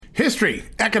History,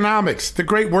 economics, the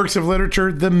great works of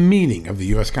literature, the meaning of the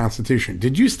U.S. Constitution.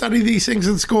 Did you study these things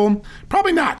in school?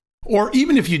 Probably not. Or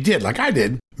even if you did, like I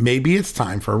did, maybe it's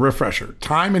time for a refresher.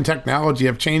 Time and technology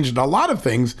have changed a lot of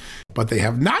things, but they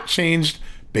have not changed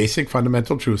basic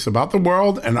fundamental truths about the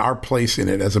world and our place in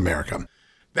it as America.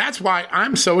 That's why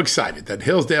I'm so excited that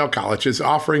Hillsdale College is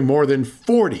offering more than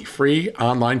 40 free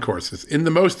online courses in the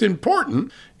most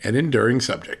important and enduring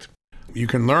subject. You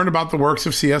can learn about the works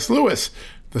of C.S. Lewis,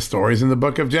 the stories in the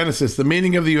book of Genesis, the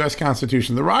meaning of the U.S.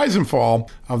 Constitution, the rise and fall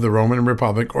of the Roman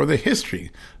Republic, or the history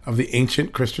of the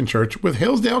ancient Christian church with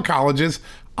Hillsdale College's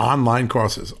online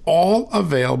courses, all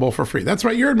available for free. That's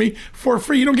right, you heard me, for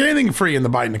free. You don't get anything free in the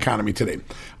Biden economy today.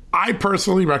 I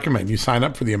personally recommend you sign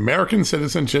up for the American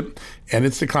Citizenship and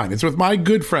Its Decline. It's with my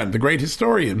good friend, the great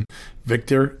historian,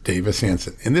 Victor Davis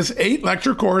Hanson. In this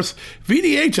 8-lecture course,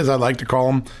 VDH, as I like to call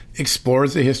him,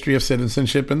 explores the history of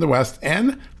citizenship in the West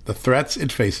and the threats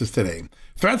it faces today.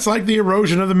 Threats like the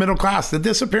erosion of the middle class, the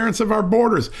disappearance of our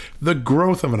borders, the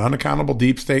growth of an unaccountable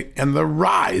deep state, and the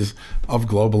rise of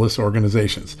globalist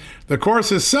organizations. The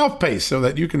course is self-paced so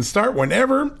that you can start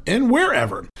whenever and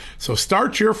wherever. So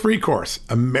start your free course,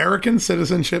 American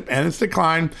Citizenship and Its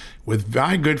Decline, with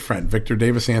my good friend, Victor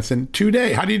Davis Hanson,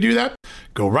 today. How do you do that?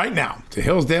 Go right now to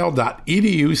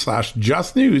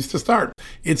hillsdale.edu/justnews to start.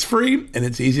 It's free and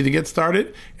it's easy to get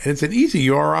started, and it's an easy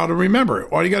URL to remember.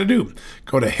 All you got to do,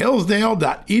 go to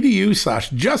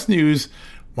hillsdale.edu/justnews.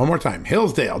 One more time,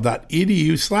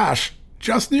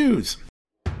 hillsdale.edu/justnews.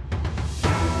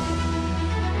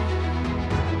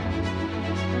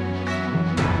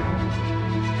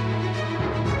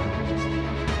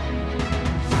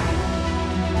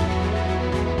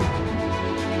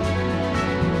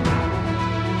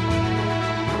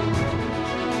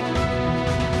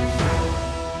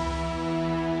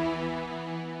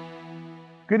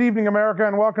 Good evening, America,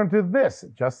 and welcome to this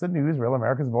Just the News, Real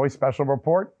America's Voice Special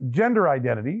Report, Gender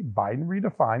Identity, Biden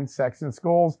Redefines Sex in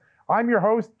Schools. I'm your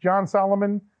host, John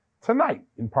Solomon. Tonight,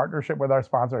 in partnership with our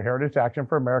sponsor, Heritage Action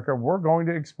for America, we're going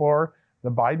to explore the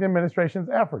Biden administration's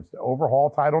efforts to overhaul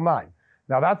Title IX.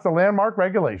 Now, that's the landmark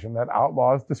regulation that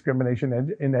outlaws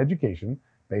discrimination in education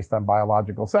based on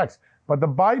biological sex. But the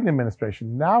Biden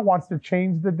administration now wants to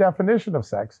change the definition of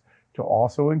sex to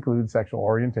also include sexual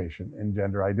orientation and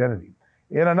gender identity.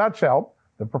 In a nutshell,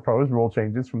 the proposed rule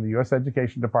changes from the U.S.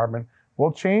 Education Department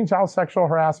will change how sexual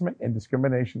harassment and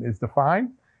discrimination is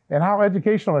defined and how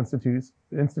educational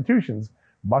institutions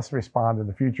must respond in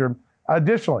the future.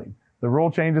 Additionally, the rule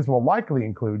changes will likely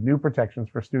include new protections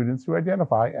for students who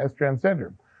identify as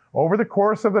transgender. Over the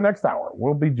course of the next hour,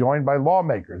 we'll be joined by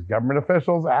lawmakers, government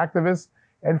officials, activists,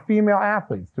 and female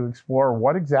athletes to explore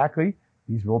what exactly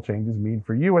these rule changes mean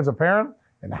for you as a parent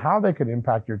and how they could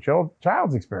impact your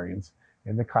child's experience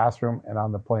in the classroom and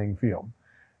on the playing field.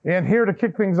 And here to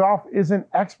kick things off is an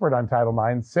expert on Title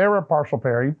IX, Sarah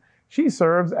Parshall-Perry. She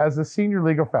serves as the Senior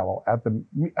Legal Fellow at the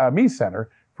Meese Center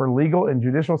for Legal and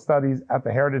Judicial Studies at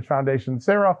the Heritage Foundation.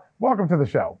 Sarah, welcome to the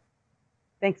show.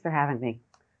 Thanks for having me.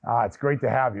 It's great to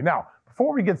have you. Now,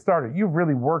 before we get started, you've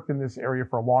really worked in this area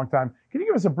for a long time. Can you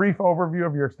give us a brief overview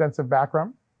of your extensive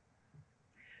background?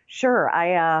 Sure.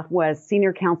 I was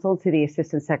senior counsel to the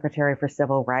Assistant Secretary for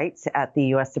Civil Rights at the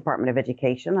U.S. Department of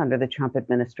Education under the Trump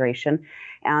administration.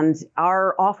 And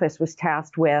our office was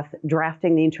tasked with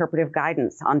drafting the interpretive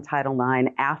guidance on Title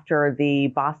IX after the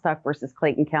Bostock versus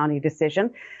Clayton County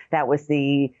decision. That was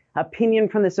the opinion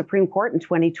from the Supreme Court in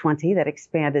 2020 that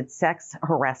expanded sex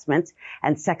harassment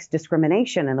and sex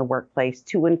discrimination in the workplace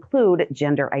to include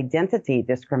gender identity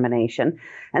discrimination.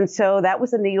 And so that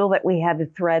was a needle that we had to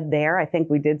thread there. I think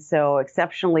we did so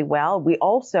exceptionally well. We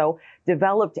also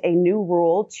developed a new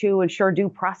rule to ensure due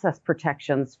process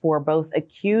protections for both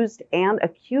accused and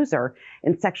accuser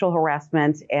in sexual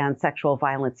harassment and sexual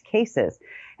violence cases.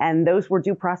 And those were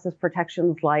due process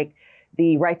protections like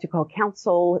the right to call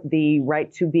counsel, the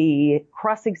right to be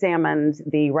cross-examined,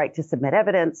 the right to submit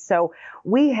evidence. So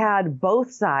we had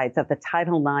both sides of the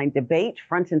Title IX debate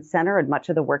front and center in much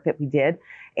of the work that we did.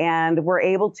 And we're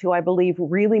able to, I believe,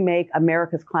 really make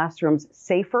America's classrooms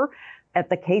safer at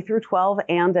the K through 12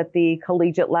 and at the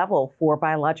collegiate level for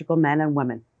biological men and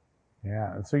women.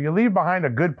 Yeah, and so you leave behind a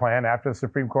good plan after the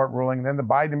Supreme Court ruling, and then the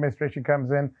Biden administration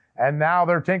comes in, and now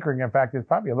they're tinkering. In fact, it's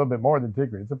probably a little bit more than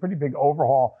tinkering. It's a pretty big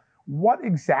overhaul. What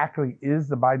exactly is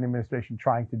the Biden administration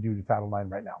trying to do to Title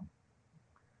IX right now?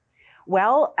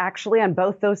 Well, actually, on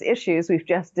both those issues we've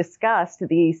just discussed,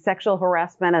 the sexual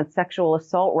harassment and sexual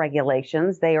assault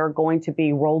regulations, they are going to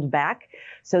be rolled back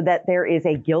so that there is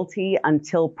a guilty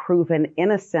until proven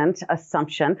innocent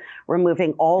assumption,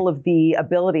 removing all of the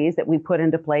abilities that we put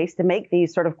into place to make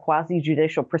these sort of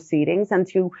quasi-judicial proceedings and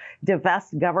to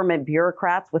divest government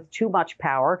bureaucrats with too much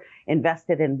power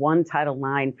invested in one Title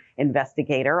IX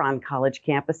investigator on college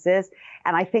campuses.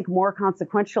 And I think more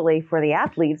consequentially for the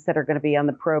athletes that are going to be on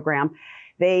the program,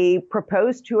 they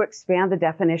propose to expand the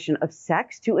definition of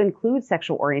sex to include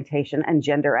sexual orientation and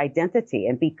gender identity.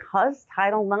 And because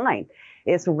Title IX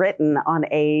is written on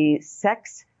a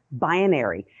sex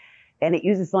binary, and it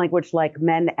uses language like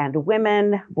men and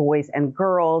women, boys and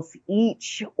girls,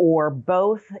 each or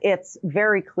both, it's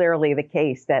very clearly the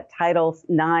case that Title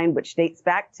IX, which dates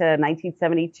back to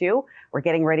 1972, we're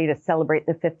getting ready to celebrate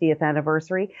the 50th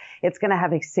anniversary, it's going to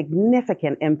have a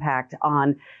significant impact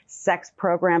on sex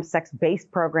programs,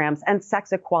 sex-based programs, and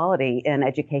sex equality in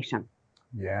education.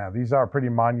 Yeah, these are pretty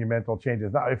monumental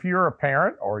changes. Now, if you're a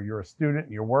parent or you're a student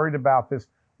and you're worried about this,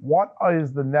 what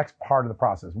is the next part of the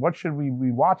process? What should we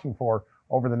be watching for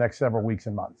over the next several weeks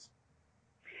and months?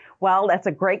 Well, that's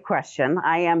a great question.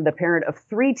 I am the parent of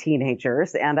 3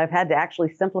 teenagers, and I've had to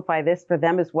actually simplify this for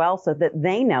them as well so that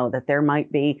they know that there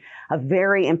might be a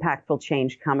very impactful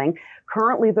change coming.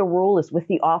 Currently, the rule is with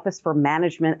the Office for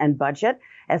Management and Budget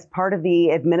as part of the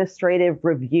administrative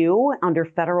review under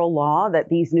federal law that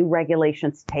these new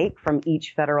regulations take from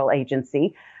each federal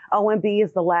agency. OMB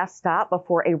is the last stop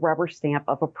before a rubber stamp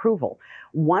of approval.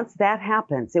 Once that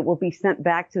happens, it will be sent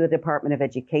back to the Department of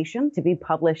Education to be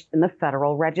published in the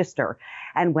Federal Register.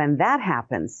 And when that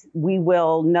happens, we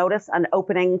will notice an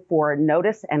opening for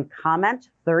notice and comment,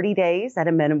 30 days at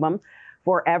a minimum,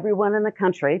 for everyone in the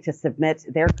country to submit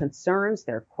their concerns,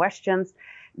 their questions,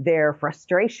 their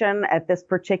frustration at this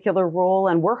particular rule.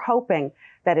 And we're hoping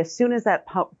that as soon as that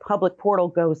public portal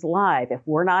goes live, if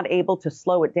we're not able to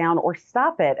slow it down or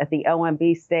stop it at the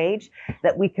OMB stage,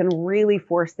 that we can really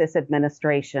force this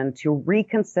administration to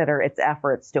reconsider its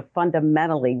efforts to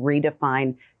fundamentally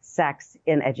redefine sex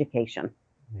in education.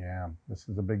 Yeah, this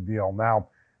is a big deal. Now,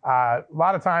 a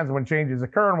lot of times when changes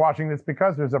occur in Washington, it's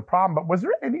because there's a problem. But was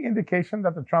there any indication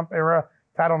that the Trump era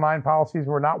Title IX policies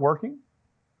were not working?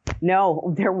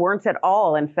 No, there weren't at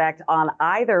all. In fact, on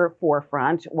either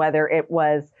forefront, whether it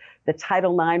was the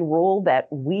Title IX rule that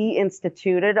we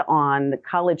instituted on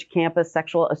college campus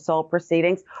sexual assault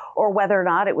proceedings, or whether or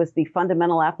not it was the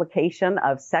fundamental application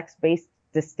of sex-based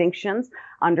distinctions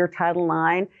under Title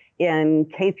IX in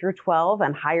K through 12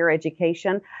 and higher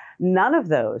education, none of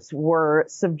those were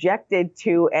subjected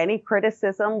to any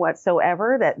criticism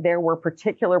whatsoever, that there were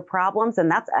particular problems.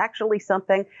 And that's actually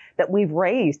something that we've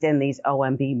raised in these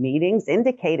OMB meetings,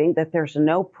 indicating that there's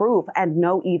no proof and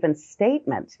no even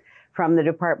statement from the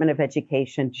Department of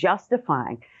Education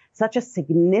justifying such a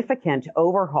significant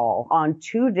overhaul on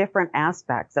 2 different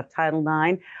aspects of Title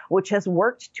IX, which has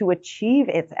worked to achieve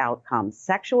its outcomes,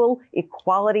 sexual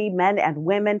equality, men and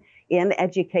women in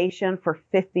education for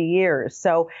 50 years.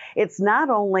 So it's not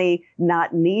only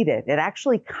not needed, it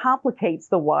actually complicates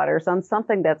the waters on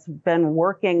something that's been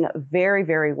working very,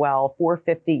 very well for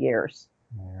 50 years.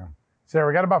 Yeah. Sarah,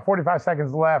 we got about 45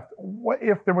 seconds left. What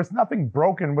if there was nothing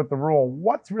broken with the rule?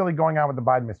 What's really going on with the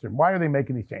Biden administration? Why are they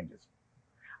making these changes?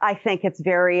 I think it's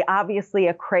very obviously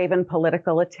a craven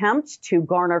political attempt to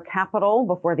garner capital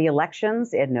before the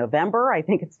elections in November. I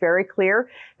think it's very clear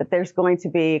that there's going to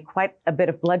be quite a bit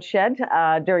of bloodshed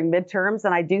during midterms.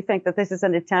 And I do think that this is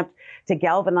an attempt to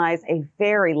galvanize a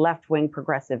very left-wing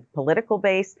progressive political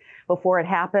base before it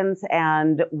happens.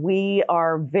 And we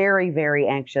are very, very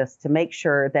anxious to make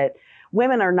sure that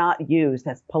women are not used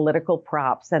as political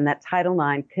props and that Title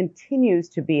IX continues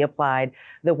to be applied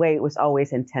the way it was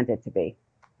always intended to be.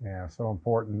 Yeah, so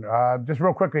important. Just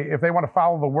real quickly, if they want to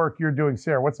follow the work you're doing,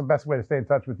 Sarah, what's the best way to stay in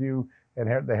touch with you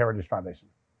and the Heritage Foundation?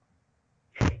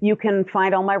 You can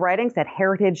find all my writings at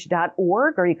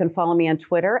heritage.org, or you can follow me on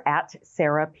Twitter at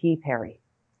Sarah P. Perry.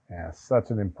 Yeah,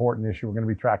 such an important issue. We're going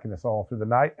to be tracking this all through the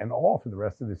night and all through the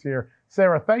rest of this year.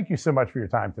 Sarah, thank you so much for your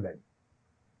time today.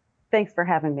 Thanks for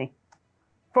having me.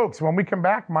 Folks, when we come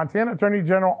back, Montana Attorney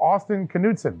General Austin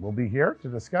Knudsen will be here to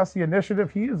discuss the initiative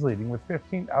he is leading with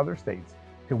 15 other states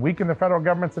to weaken the federal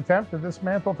government's attempt to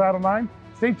dismantle Title IX.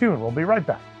 Stay tuned. We'll be right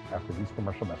back after these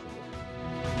commercial messages.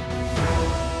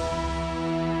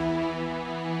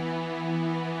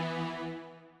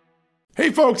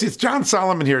 Hey folks, it's John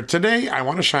Solomon here. Today, I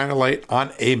want to shine a light on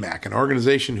AMAC, an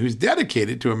organization who's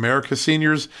dedicated to America's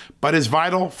seniors, but is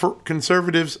vital for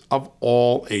conservatives of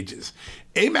all ages.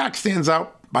 AMAC stands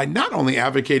out by not only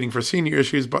advocating for senior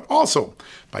issues, but also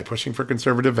by pushing for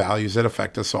conservative values that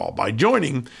affect us all. By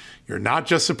joining, you're not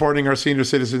just supporting our senior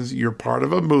citizens, you're part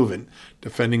of a movement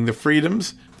defending the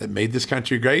freedoms that made this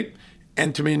country great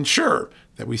and to ensure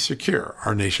that we secure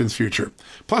our nation's future.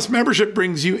 Plus, membership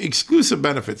brings you exclusive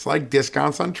benefits like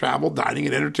discounts on travel, dining,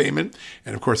 and entertainment,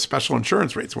 and of course, special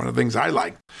insurance rates, one of the things I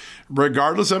like.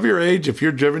 Regardless of your age, if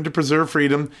you're driven to preserve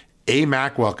freedom,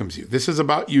 AMAC welcomes you. This is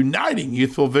about uniting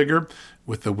youthful vigor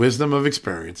with the wisdom of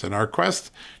experience in our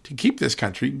quest to keep this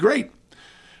country great.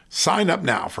 Sign up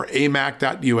now for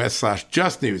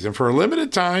amac.us/justnews, and for a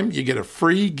limited time, you get a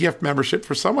free gift membership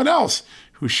for someone else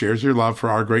who shares your love for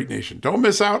our great nation. Don't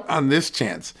miss out on this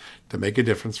chance to make a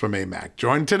difference from AMAC.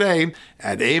 Join today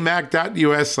at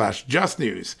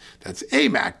amac.us/justnews. That's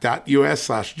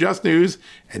amac.us/justnews,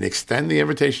 and extend the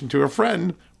invitation to a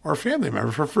friend or a family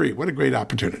member for free. What a great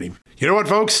opportunity. You know what,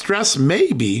 folks? Stress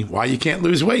may be why you can't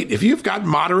lose weight. If you've got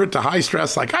moderate to high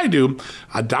stress like I do,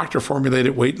 a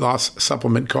doctor-formulated weight loss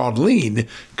supplement called Lean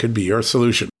could be your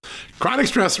solution. Chronic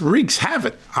stress wreaks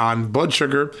havoc on blood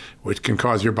sugar, which can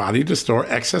cause your body to store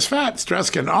excess fat. Stress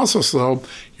can also slow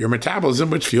your metabolism,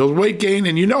 which fuels weight gain,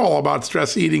 and you know all about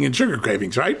stress eating and sugar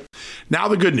cravings, right? Now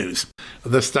the good news.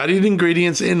 The studied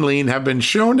ingredients in Lean have been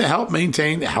shown to help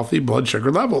maintain healthy blood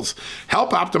sugar levels, help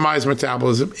optimize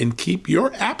metabolism, and keep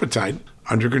your appetite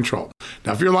under control.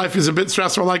 Now, if your life is a bit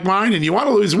stressful like mine and you want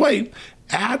to lose weight,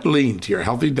 add Lean to your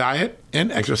healthy diet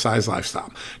and exercise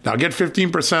lifestyle. Now get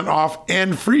 15% off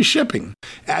and free shipping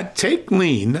at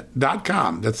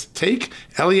takelean.com. That's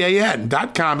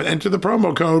takelean.com, and enter the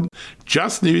promo code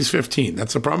JustNews15.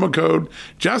 That's the promo code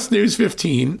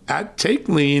JustNews15 at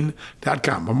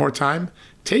takelean.com. One more time,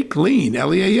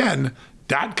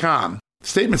 takelean.com.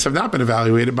 Statements have not been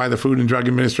evaluated by the Food and Drug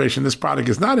Administration. This product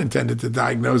is not intended to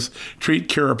diagnose, treat,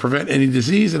 cure, or prevent any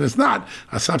disease, and is not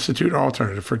a substitute or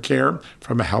alternative for care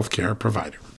from a healthcare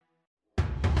provider.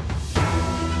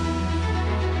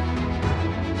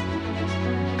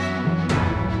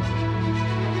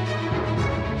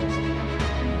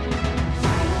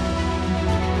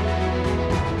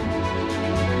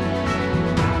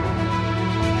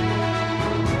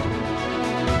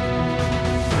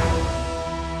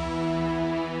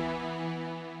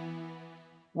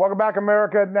 Welcome back,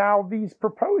 America. Now, these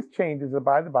proposed changes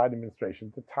by the Biden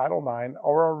administration to Title IX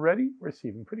are already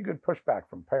receiving pretty good pushback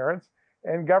from parents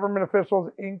and government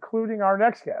officials, including our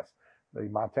next guest, the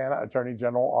Montana Attorney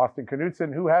General Austin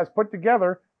Knudsen, who has put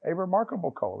together a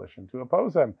remarkable coalition to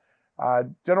oppose them.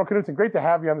 General Knudsen, great to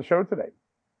have you on the show today.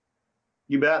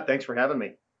 You bet. Thanks for having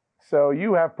me. So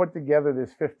you have put together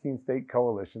this 15-state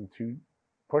coalition to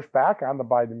push back on the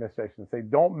Biden administration, say,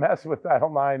 don't mess with Title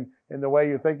IX in the way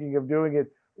you're thinking of doing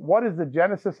it. What is the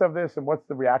genesis of this, and what's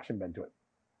the reaction been to it?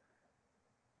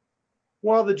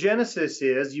 Well, the genesis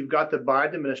is you've got the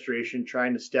Biden administration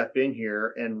trying to step in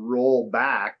here and roll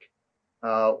back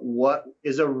what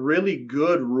is a really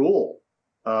good rule.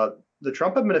 The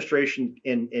Trump administration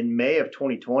in May of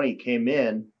 2020 came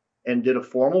in and did a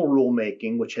formal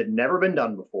rulemaking, which had never been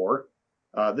done before.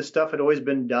 This stuff had always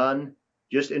been done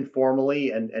just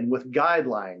informally and with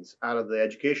guidelines out of the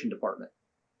education department.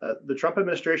 The Trump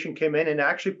administration came in and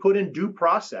actually put in due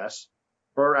process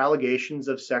for allegations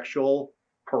of sexual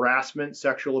harassment,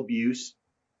 sexual abuse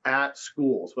at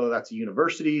schools, whether that's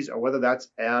universities or whether that's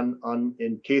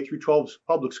in K through 12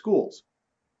 public schools.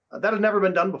 That has never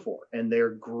been done before, and they're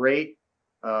great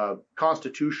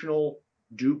constitutional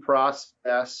due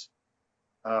process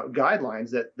guidelines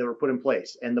that were put in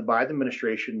place. And the Biden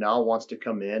administration now wants to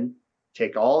come in,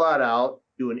 take all that out,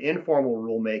 do an informal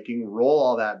rulemaking, roll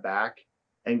all that back,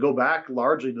 and go back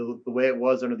largely to the way it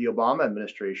was under the Obama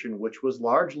administration, which was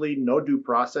largely no due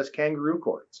process kangaroo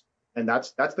courts. And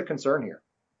that's the concern here.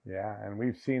 Yeah, and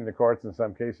we've seen the courts in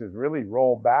some cases really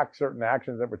roll back certain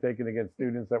actions that were taken against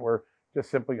students that were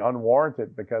just simply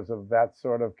unwarranted because of that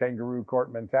sort of kangaroo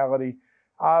court mentality.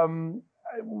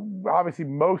 Obviously,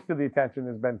 most of the attention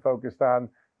has been focused on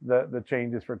the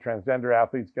changes for transgender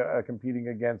athletes competing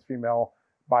against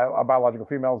biological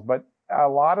females, but a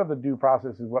lot of the due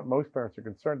process is what most parents are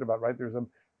concerned about, right? There's a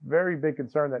very big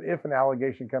concern that if an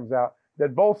allegation comes out,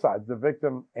 that both sides, the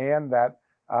victim and that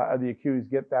the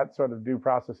accused, get that sort of due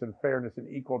process and fairness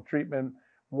and equal treatment.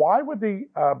 Why would the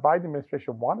Biden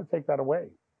administration want to take that away?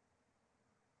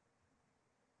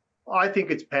 Well, I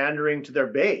think it's pandering to their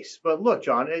base. But look,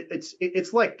 John,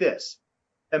 it's like this.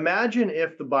 Imagine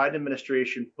if the Biden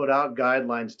administration put out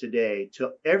guidelines today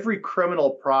to every criminal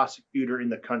prosecutor in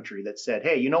the country that said,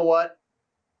 hey, you know what?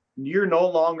 You're no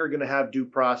longer going to have due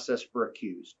process for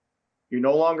accused. You're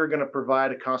no longer going to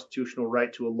provide a constitutional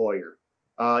right to a lawyer.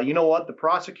 you know what? The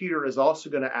prosecutor is also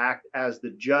going to act as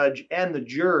the judge and the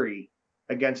jury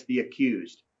against the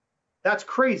accused. That's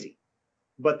crazy.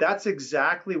 But that's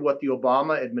exactly what the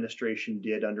Obama administration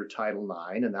did under Title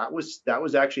IX, and that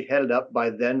was actually headed up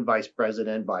by then Vice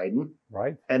President Biden.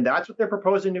 Right. And that's what they're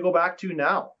proposing to go back to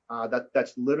now.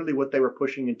 That's literally what they were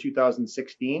pushing in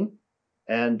 2016,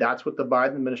 and that's what the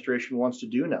Biden administration wants to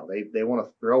do now. They want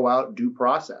to throw out due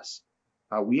process.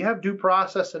 We have due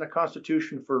process in a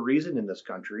constitution for a reason in this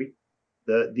country.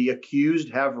 The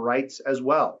accused have rights as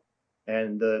well,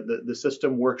 and the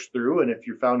system works through. And if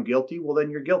you're found guilty, well, then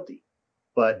you're guilty.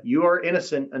 But you are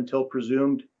innocent until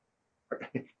presumed.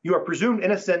 You are presumed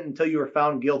innocent until you are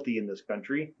found guilty in this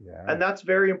country, and that's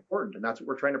very important, and that's what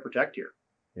we're trying to protect here.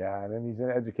 Yeah, and in these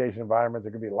education environments,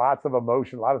 there can be lots of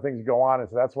emotion, a lot of things go on, and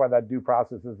so that's why that due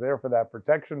process is there for that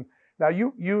protection. Now,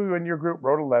 you and your group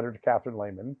wrote a letter to Catherine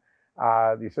Lehman,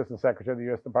 the Assistant Secretary of the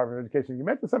U.S. Department of Education. You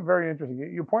mentioned something very interesting.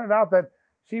 You pointed out that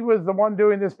she was the one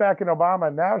doing this back in Obama,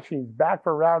 and now she's back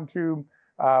for round two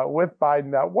with Biden.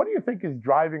 Now, what do you think is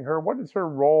driving her? What is her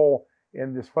role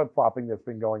in this flip-flopping that's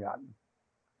been going on?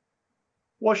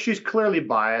 Well, she's clearly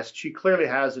biased. She clearly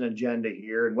has an agenda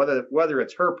here, and whether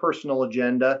it's her personal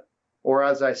agenda or,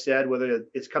 as I said, whether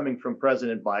it's coming from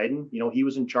President Biden, he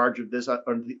was in charge of this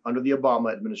under the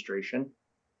Obama administration.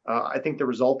 I think the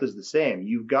result is the same.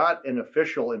 You've got an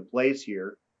official in place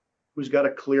here who's got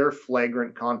a clear,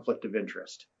 flagrant conflict of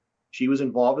interest. She was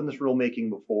involved in this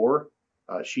rulemaking before.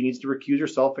 She needs to recuse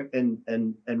herself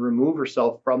and remove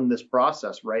herself from this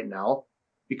process right now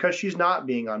because she's not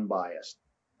being unbiased.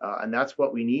 And that's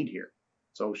what we need here.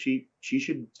 So she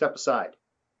should step aside.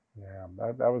 Yeah,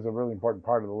 that was a really important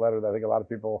part of the letter that I think a lot of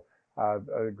people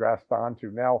grasped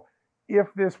onto. Now, if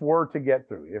this were to get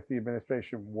through, if the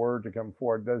administration were to come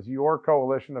forward, does your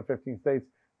coalition of 15 states,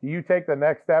 do you take the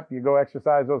next step? You go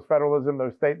exercise those federalism,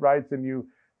 those state rights, and do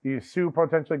you sue,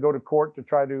 potentially go to court to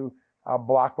try to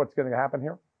block what's going to happen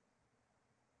here?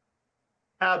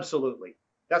 Absolutely.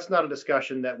 That's not a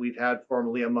discussion that we've had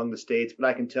formally among the states, but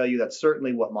I can tell you that's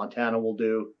certainly what Montana will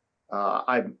do.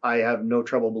 I have no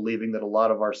trouble believing that a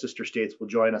lot of our sister states will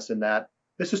join us in that.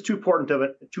 This is too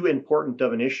important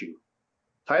of an issue.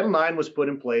 Title IX was put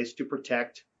in place to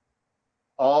protect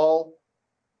all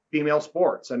female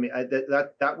sports. I mean,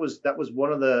 that was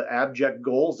one of the abject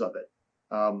goals of it.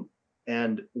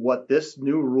 And what this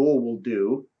new rule will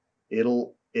do,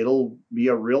 it'll be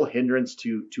a real hindrance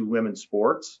to women's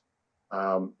sports.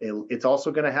 It's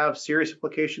also going to have serious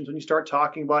implications when you start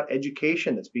talking about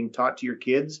education that's being taught to your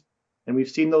kids. And we've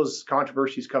seen those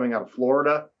controversies coming out of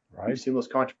Florida. Right. We've seen those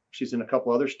controversies in a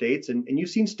couple other states, and you've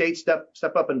seen states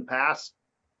step up and pass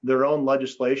their own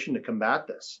legislation to combat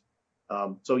this.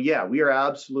 So yeah, we are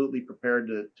absolutely prepared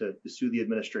to sue the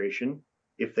administration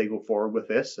if they go forward with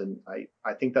this, and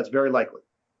I think that's very likely.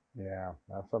 Yeah,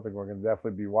 that's something we're going to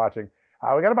definitely be watching.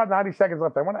 We got about 90 seconds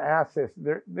left. I want to ask this.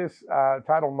 This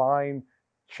Title IX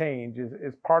change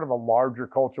is part of a larger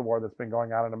culture war that's been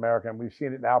going on in America, and we've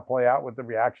seen it now play out with the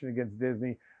reaction against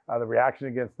Disney, the reaction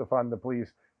against defund the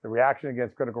police, the reaction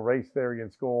against critical race theory in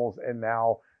schools, and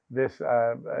now this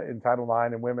in Title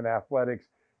IX and women athletics.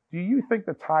 Do you think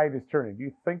the tide is turning? Do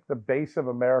you think the base of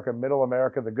America, middle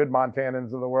America, the good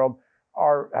Montanans of the world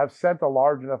have sent a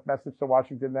large enough message to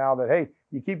Washington now that, hey,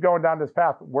 you keep going down this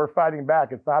path, we're fighting back.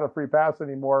 It's not a free pass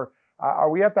anymore. Are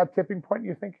we at that tipping point,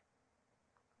 you think?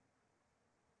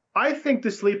 I think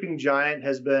the sleeping giant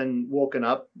has been woken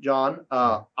up, John.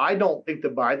 I don't think the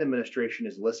Biden administration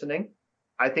is listening.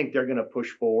 I think they're going to push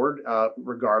forward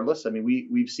regardless. I mean,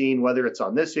 we've seen whether it's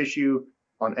on this issue,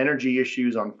 on energy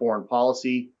issues, on foreign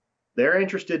policy, they're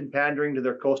interested in pandering to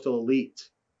their coastal elites.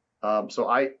 So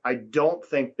I don't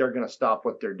think they're going to stop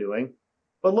what they're doing.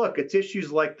 But look, it's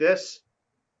issues like this.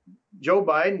 Joe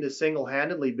Biden has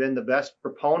single-handedly been the best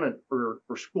proponent for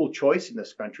school choice in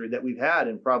this country that we've had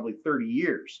in probably 30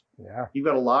 years. Yeah. You've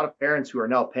got a lot of parents who are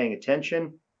now paying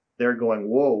attention. They're going,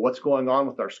 whoa, what's going on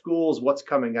with our schools? What's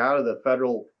coming out of the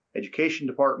federal education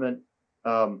department?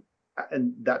 And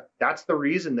that's the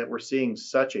reason that we're seeing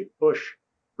such a push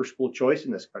for school choice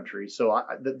in this country. So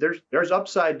there's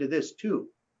upside to this too.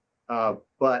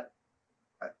 But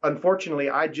unfortunately,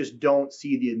 I just don't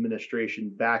see the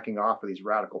administration backing off of these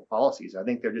radical policies. I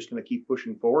think they're just going to keep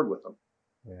pushing forward with them.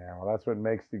 Yeah, well, that's what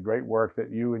makes the great work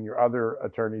that you and your other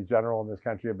attorneys general in this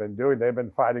country have been doing. They've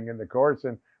been fighting in the courts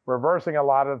and reversing a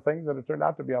lot of things that have turned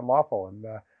out to be unlawful. And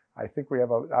I think we have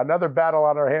another battle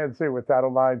on our hands too with Title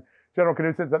IX. General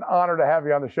Knudsen, it's an honor to have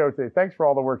you on the show today. Thanks for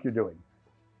all the work you're doing.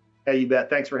 Hey, you bet.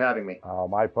 Thanks for having me. Oh,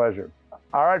 my pleasure.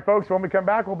 All right, folks, when we come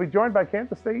back, we'll be joined by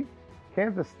Kansas State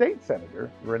Kansas State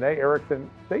Senator Renee Erickson.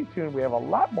 Stay tuned. We have a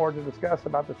lot more to discuss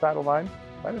about the Title IX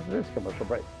right after this commercial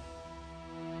break.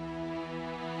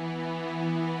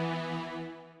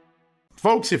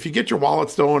 Folks, if you get your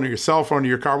wallet stolen or your cell phone or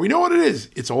your car, we know what it is.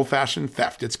 It's old-fashioned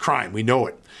theft. It's crime. We know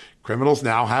it. Criminals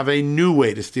now have a new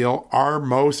way to steal our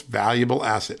most valuable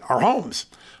asset, our homes.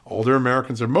 Older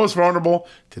Americans are most vulnerable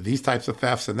to these types of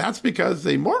thefts, and that's because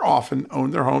they more often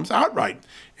own their homes outright.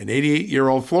 An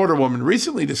 88-year-old Florida woman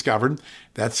recently discovered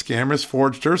that scammers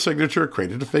forged her signature,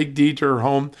 created a fake deed to her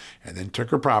home, and then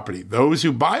took her property. Those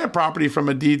who buy a property from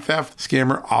a deed theft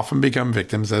scammer often become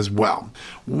victims as well.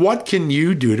 What can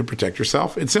you do to protect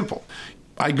yourself? It's simple.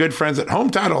 My good friends at Home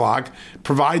Title Lock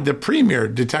provide the premier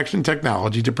detection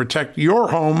technology to protect your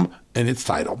home and its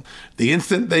title. The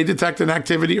instant they detect an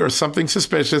activity or something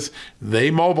suspicious,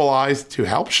 they mobilize to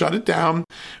help shut it down.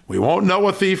 We won't know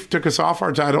a thief took us off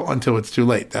our title until it's too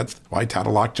late. That's why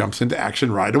Title Lock jumps into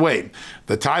action right away.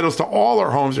 The titles to all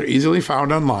our homes are easily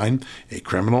found online. A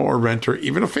criminal or renter,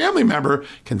 even a family member,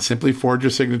 can simply forge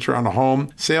your signature on a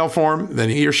home sale form. Then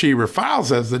he or she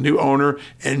refiles as the new owner,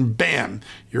 and bam,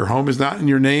 your home is not in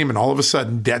your name, and all of a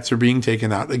sudden, debts are being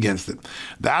taken out against it.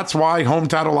 That's why Home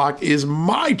Title Lock is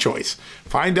my choice.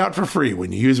 Find out for free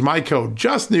when you use my code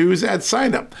JUSTNEWS at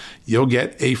sign-up. You'll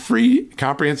get a free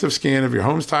comprehensive scan of your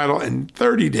home's title and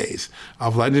 30 days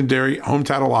of legendary Home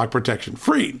Title Lock protection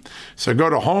free. So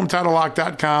go to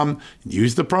HomeTitleLock.com and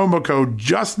use the promo code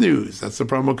JUSTNEWS. That's the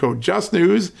promo code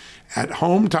JUSTNEWS at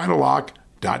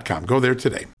HomeTitleLock.com. Go there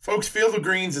today. Folks, Field of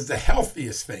Greens is the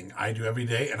healthiest thing I do every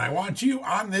day, and I want you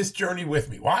on this journey with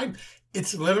me. Why?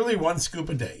 It's literally one scoop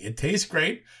a day. It tastes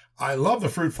great. I love the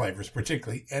fruit flavors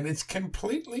particularly, and it's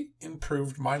completely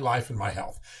improved my life and my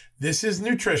health. This is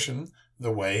nutrition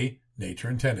the way nature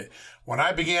intended. When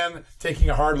I began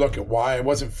taking a hard look at why I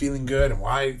wasn't feeling good and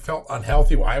why I felt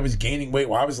unhealthy, why I was gaining weight,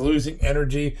 why I was losing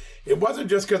energy, it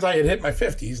wasn't just because I had hit my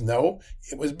 50s. No,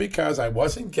 it was because I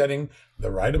wasn't getting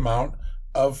the right amount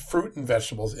of fruit and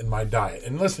vegetables in my diet.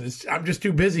 And listen, I'm just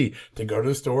too busy to go to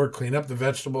the store, clean up the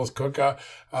vegetables, cook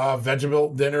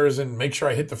vegetable dinners, and make sure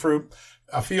I hit the fruit.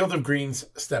 A Field of Greens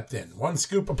stepped in. One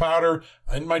scoop of powder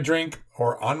in my drink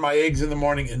or on my eggs in the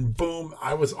morning, and boom,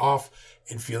 I was off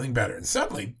and feeling better. And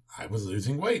suddenly, I was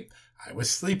losing weight. I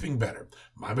was sleeping better.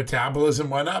 My metabolism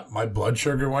went up. My blood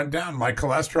sugar went down. My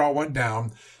cholesterol went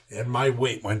down. And my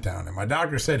weight went down. And my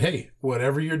doctor said, hey,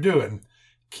 whatever you're doing,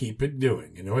 keep it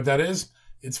doing. You know what that is?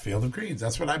 It's Field of Greens.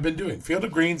 That's what I've been doing. Field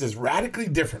of Greens is radically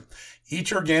different.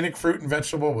 Each organic fruit and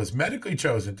vegetable was medically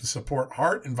chosen to support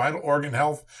heart and vital organ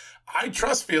health. I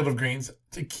trust Field of Greens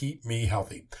to keep me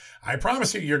healthy. I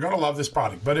promise you're going to love this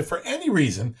product. But if for any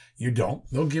reason you don't,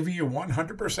 they'll give you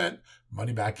 100%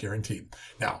 money back guarantee.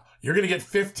 Now, you're going to get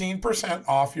 15%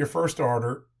 off your first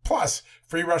order plus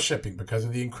free rush shipping because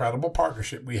of the incredible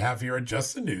partnership we have here at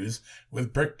Just the News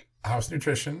with Brick House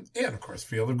Nutrition, and of course,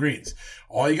 Field of Greens.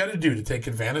 All you got to do to take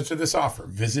advantage of this offer,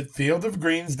 visit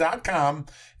fieldofgreens.com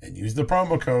and use the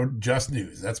promo code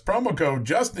JUSTNEWS. That's promo code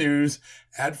JUSTNEWS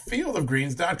at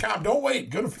fieldofgreens.com. Don't wait.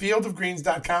 Go to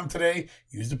fieldofgreens.com today.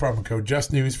 Use the promo code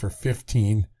JUSTNEWS for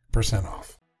 15%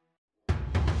 off.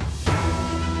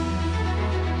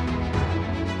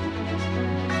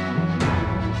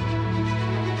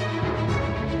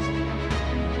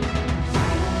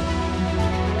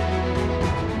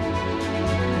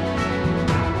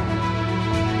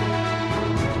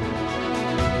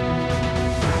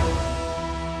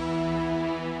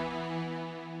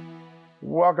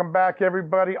 Welcome back,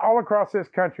 everybody. All across this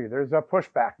country, there's a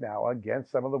pushback now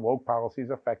against some of the woke policies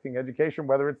affecting education,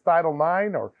 whether it's Title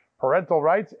IX or parental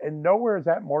rights, and nowhere is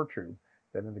that more true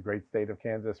than in the great state of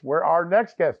Kansas, where our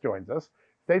next guest joins us,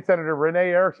 State Senator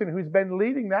Renee Erickson, who's been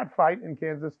leading that fight in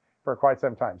Kansas for quite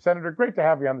some time. Senator, great to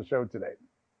have you on the show today.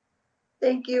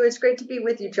 Thank you. It's great to be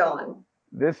with you, John.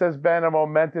 This has been a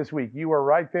momentous week. You were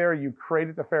right there. You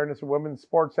created the Fairness of Women's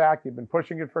Sports Act. You've been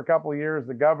pushing it for a couple of years.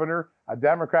 The governor, a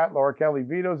Democrat, Laura Kelly,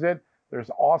 vetoes it. There's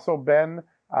also been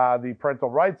the Parental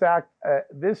Rights Act.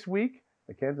 This week,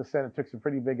 the Kansas Senate took some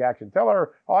pretty big action. Tell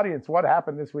our audience what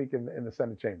happened this week in the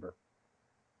Senate chamber.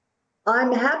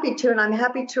 I'm happy to, and I'm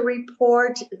happy to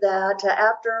report that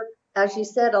after, as you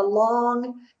said, a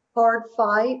long, hard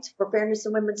fight for fairness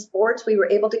in women's sports, we were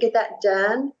able to get that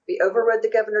done. We overrode the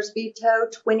governor's veto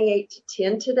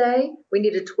 28-10 today. We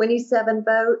needed 27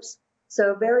 votes.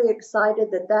 So very excited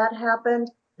that that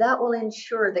happened. That will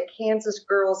ensure that Kansas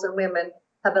girls and women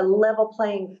have a level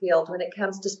playing field when it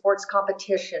comes to sports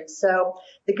competition. So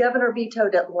the governor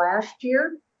vetoed it last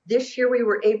year. This year we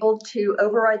were able to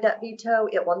override that veto.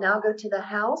 It will now go to the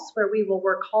House, where we will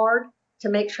work hard to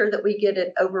make sure that we get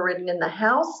it overridden in the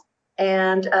House.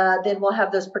 And then we'll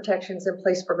have those protections in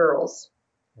place for girls.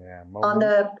 Yeah. On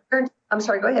the parents, I'm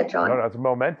sorry, go ahead, John. No, that's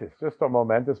momentous. Just a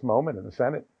momentous moment in the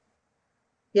Senate.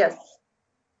 Yes.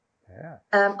 Yeah.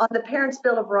 On the Parents'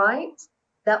 Bill of Rights,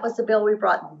 that was the bill we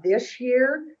brought this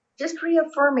year, just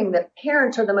reaffirming that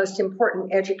parents are the most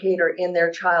important educator in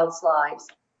their child's lives,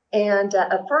 and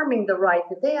affirming the right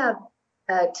that they have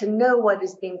to know what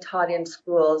is being taught in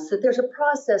schools, that there's a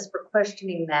process for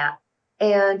questioning that.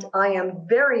 And I am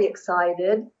very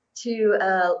excited to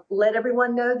let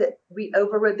everyone know that we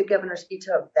overrode the governor's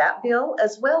veto of that bill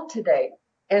as well today.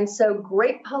 And so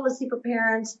great policy for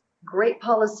parents, great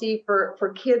policy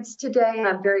for kids today, and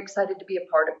I'm very excited to be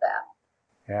a part of that.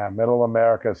 Yeah, Middle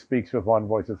America speaks with one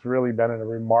voice. It's really been a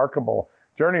remarkable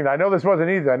journey. And I know this wasn't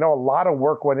easy. I know a lot of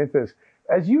work went into this.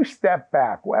 As you step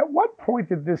back, at what point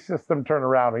did this system turn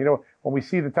around? You know, when we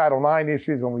see the Title IX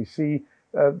issues, when we see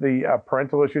the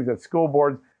parental issues at school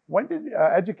boards, when did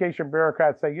education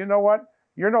bureaucrats say, you know what,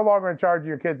 you're no longer in charge of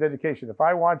your kid's education. If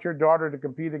I want your daughter to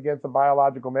compete against a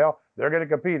biological male, they're going to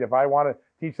compete. If I want to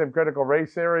teach them critical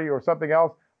race theory or something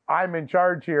else, I'm in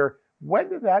charge here. When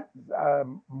did that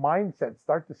mindset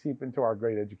start to seep into our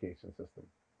great education system?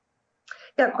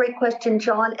 Yeah, great question,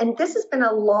 John. And this has been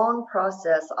a long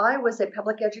process. I was a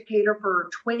public educator for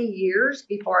 20 years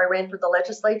before I ran for the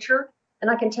legislature. And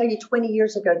I can tell you 20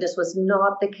 years ago, this was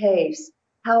not the case.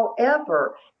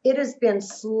 However, it has been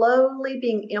slowly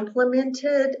being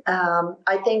implemented,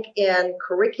 I think, in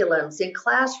curriculums, in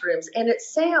classrooms, and it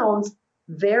sounds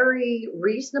very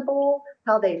reasonable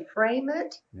how they frame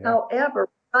it. Yeah. However,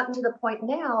 we've gotten to the point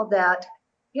now that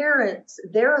parents,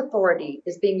 their authority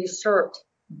is being usurped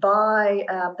by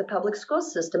the public school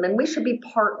system, and we should be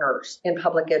partners in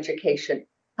public education.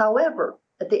 However,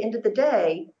 at the end of the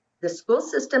day, the school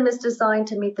system is designed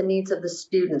to meet the needs of the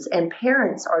students, and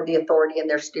parents are the authority in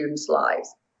their students'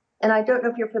 lives. And I don't know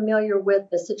if you're familiar with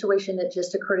the situation that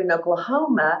just occurred in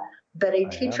Oklahoma, but a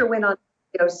teacher went on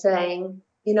video saying,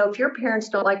 you know, if your parents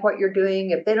don't like what you're doing,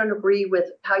 if they don't agree with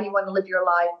how you want to live your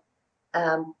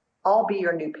life, I'll be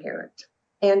your new parent.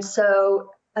 And so,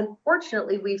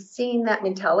 unfortunately, we've seen that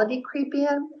mentality creep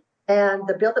in, and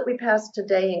the bill that we passed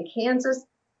today in Kansas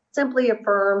simply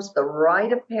affirms the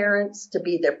right of parents to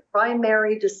be the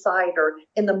primary decider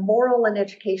in the moral and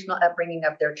educational upbringing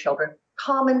of their children.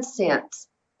 Common sense.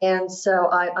 And so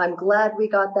I'm glad we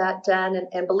got that done.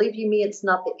 And believe you me, it's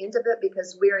not the end of it,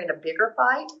 because we're in a bigger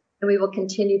fight, and we will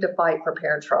continue to fight for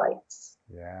parents' rights.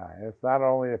 Yeah, it's not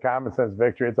only a common sense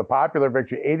victory, it's a popular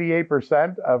victory.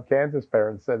 88% of Kansas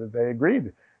parents said that they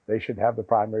agreed they should have the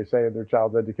primary say in their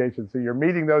child's education. So you're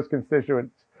meeting those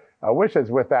constituents' wishes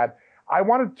with that. I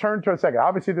want to turn to a second.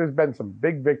 Obviously, there's been some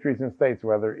big victories in states,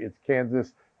 whether it's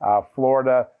Kansas,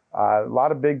 Florida, a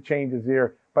lot of big changes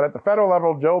here. But at the federal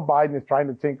level, Joe Biden is trying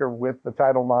to tinker with the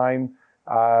Title IX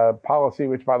policy,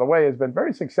 which, by the way, has been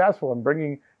very successful in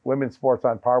bringing women's sports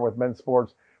on par with men's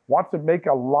sports. Wants to make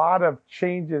a lot of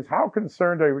changes. How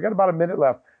concerned are you? We got about a minute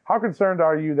left. How concerned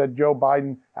are you that Joe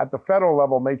Biden at the federal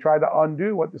level may try to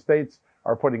undo what the states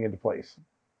are putting into place?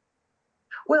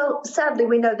 Well, sadly,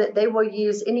 we know that they will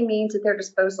use any means at their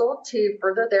disposal to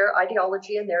further their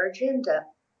ideology and their agenda.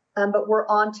 But we're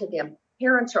on to them.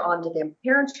 Parents are on to them.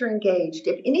 Parents are engaged.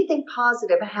 If anything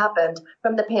positive happened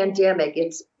from the pandemic,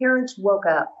 it's parents woke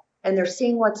up and they're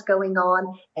seeing what's going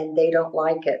on and they don't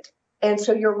like it. And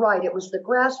so you're right. It was the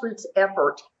grassroots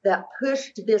effort that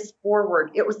pushed this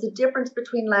forward. It was the difference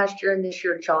between last year and this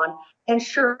year, John. And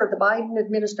sure, the Biden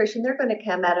administration, they're going to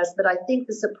come at us. But I think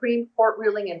the Supreme Court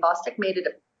ruling in Bostock made it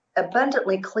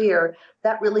abundantly clear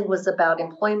that ruling was about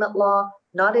employment law,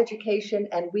 not education,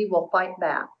 and we will fight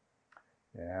back.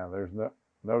 Yeah, there's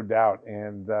no doubt.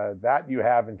 And that you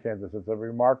have in Kansas. It's a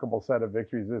remarkable set of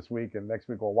victories this week. And next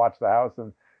week we'll watch the House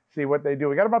and see what they do.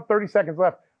 We got about 30 seconds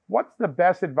left. What's the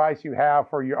best advice you have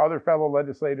for your other fellow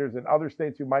legislators in other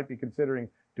states who might be considering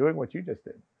doing what you just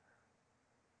did?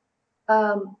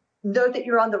 Know that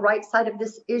you're on the right side of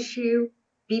this issue.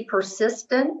 Be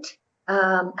persistent.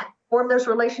 Form those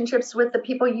relationships with the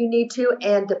people you need to,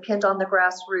 and depend on the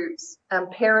grassroots.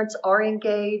 Parents are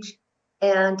engaged,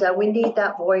 and we need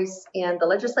that voice in the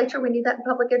legislature. We need that in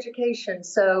public education.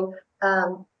 So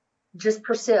just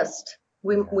persist.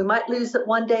 We might lose it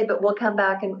one day, but we'll come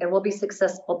back and we'll be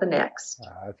successful the next.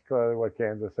 That's clearly what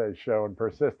Kansas has shown,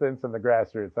 persistence and the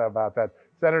grassroots. How about that?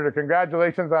 Senator,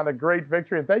 congratulations on a great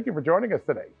victory, and thank you for joining us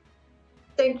today.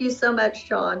 Thank you so much,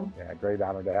 John. Yeah, great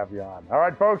honor to have you on. All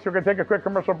right, folks, we're going to take a quick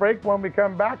commercial break. When we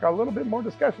come back, a little bit more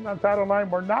discussion on Title IX.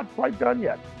 We're not quite done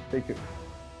yet. Stay tuned.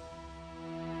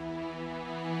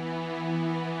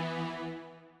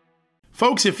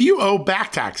 Folks, if you owe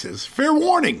back taxes, fair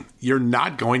warning, you're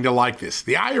not going to like this.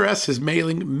 The IRS is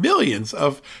mailing millions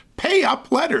of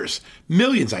pay-up letters.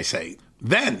 Millions, I say.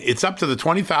 Then it's up to the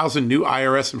 20,000 new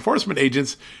IRS enforcement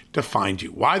agents to find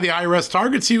you. Why the IRS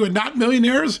targets you and not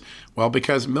millionaires? Well,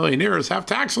 because millionaires have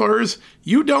tax lawyers.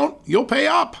 You don't, you'll pay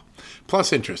up.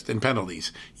 Plus interest and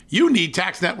penalties. You need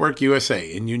Tax Network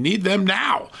USA, and you need them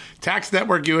now. Tax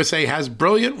Network USA has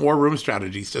brilliant war room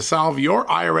strategies to solve your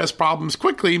IRS problems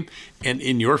quickly and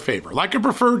in your favor. Like a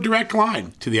preferred direct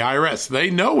line to the IRS. They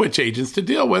know which agents to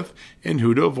deal with and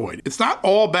who to avoid. It's not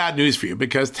all bad news for you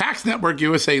because Tax Network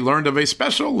USA learned of a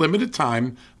special limited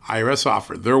time IRS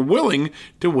offer. They're willing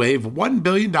to waive $1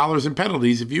 billion in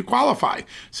penalties if you qualify.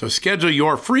 So schedule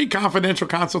your free confidential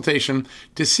consultation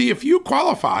to see if you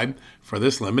qualify for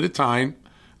this limited time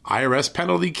IRS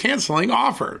penalty canceling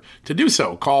offer. To do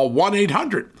so, call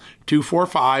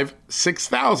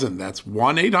 1-800-245-6000. That's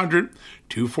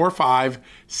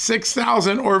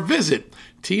 1-800-245-6000 or visit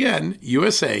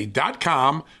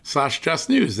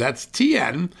tnusa.com/justnews. That's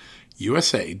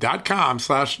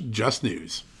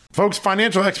tnusa.com/justnews. Folks,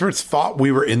 financial experts thought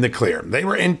we were in the clear. They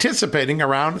were anticipating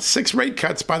around 6 rate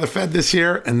cuts by the Fed this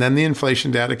year, and then the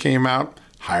inflation data came out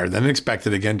higher than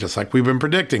expected again, just like we've been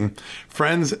predicting.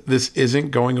 Friends, this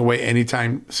isn't going away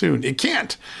anytime soon. It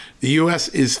can't. The U.S.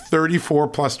 is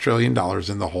 $34+ trillion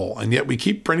in the hole, and yet we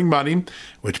keep printing money,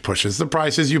 which pushes the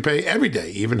prices you pay every day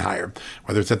even higher,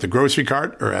 whether it's at the grocery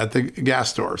cart or at the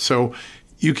gas store. So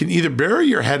you can either bury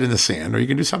your head in the sand or you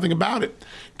can do something about it.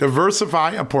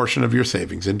 Diversify a portion of your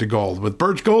savings into gold with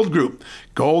Birch Gold Group.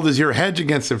 Gold is your hedge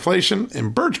against inflation,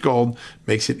 and Birch Gold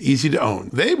makes it easy to own.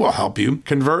 They will help you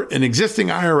convert an existing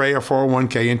IRA or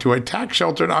 401k into a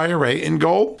tax-sheltered IRA in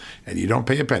gold, and you don't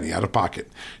pay a penny out of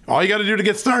pocket. All you got to do to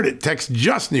get started, text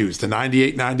Just News to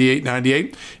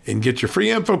 989898 and get your free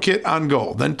info kit on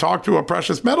gold. Then talk to a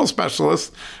precious metal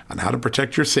specialist on how to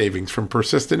protect your savings from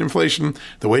persistent inflation.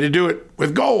 The way to do it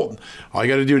with gold. All you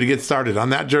got to do to get started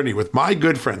on that journey with my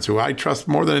good friends who I trust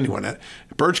more than anyone at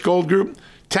Birch Gold Group,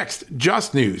 text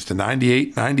Just News to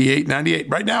 989898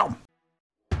 right now.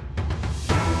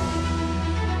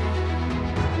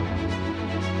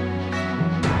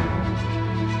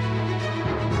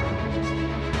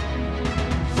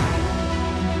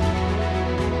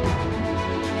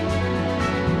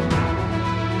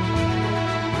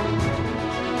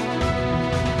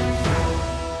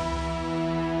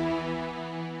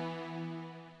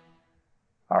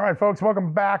 All right, folks,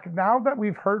 welcome back. Now that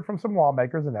we've heard from some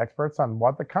lawmakers and experts on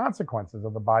what the consequences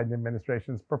of the Biden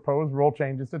administration's proposed rule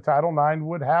changes to Title IX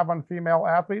would have on female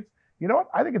athletes, you know what?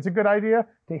 I think it's a good idea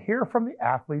to hear from the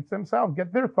athletes themselves,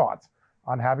 get their thoughts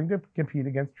on having to compete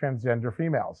against transgender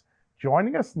females.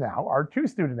 Joining us now are 2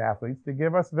 student athletes to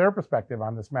give us their perspective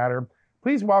on this matter.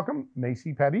 Please welcome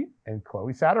Macy Petty and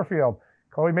Chloe Satterfield.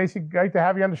 Chloe, Macy, great to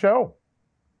have you on the show.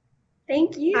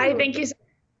 Thank you. Hi, thank you so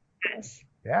much.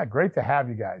 Yeah, great to have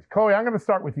you guys. Chloe, I'm going to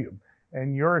start with you.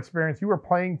 In your experience, you were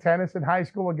playing tennis in high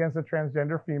school against a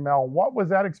transgender female. What was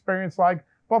that experience like,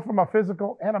 both from a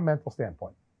physical and a mental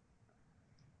standpoint?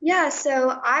 Yeah,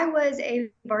 so I was a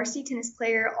varsity tennis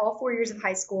player all 4 years of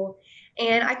high school,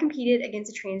 and I competed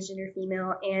against a transgender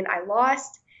female, and I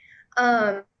lost.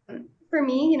 For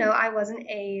me, I wasn't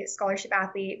a scholarship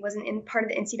athlete, wasn't in part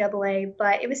of the NCAA,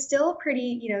 but it was still a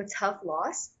pretty, tough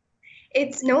loss.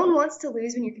 No one wants to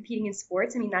lose when you're competing in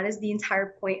sports. I mean, that is the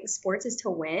entire point of sports, is to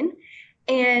win.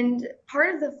 And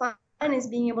part of the fun is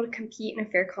being able to compete in a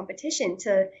fair competition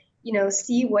to,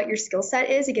 see what your skill set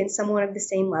is against someone of the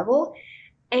same level.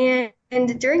 And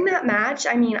during that match,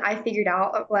 I mean, I figured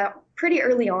out pretty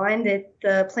early on that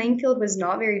the playing field was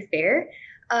not very fair.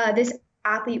 This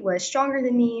athlete was stronger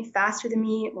than me, faster than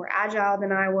me, more agile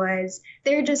than I was.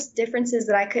 There are just differences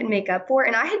that I couldn't make up for.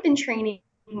 And I had been training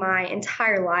my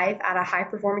entire life at a high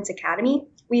performance academy.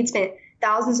 We had spent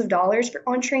thousands of dollars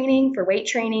on training, for weight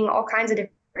training, all kinds of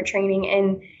different training,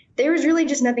 and there was really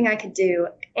just nothing I could do.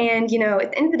 And, at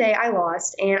the end of the day, I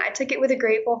lost, and I took it with a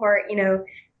grateful heart.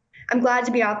 I'm glad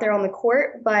to be out there on the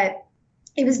court, but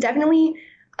it was definitely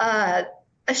a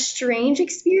strange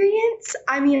experience.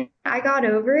 I mean, I got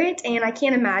over it, and I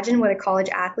can't imagine what a college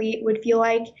athlete would feel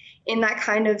like in that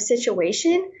kind of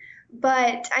situation.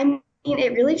 But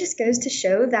it really just goes to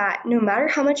show that no matter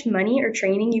how much money or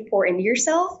training you pour into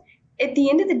yourself, at the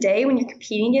end of the day, when you're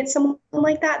competing against someone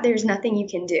like that, there's nothing you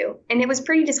can do. And it was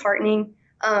pretty disheartening.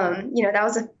 That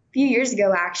was a few years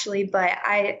ago, actually, but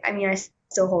I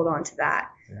still hold on to that.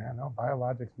 Yeah, no,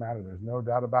 biologics matter. There's no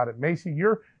doubt about it. Macy,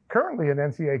 you're currently an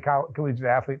NCAA collegiate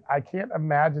athlete. I can't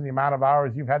imagine the amount of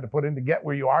hours you've had to put in to get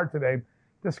where you are today.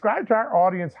 Describe to our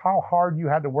audience how hard you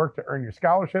had to work to earn your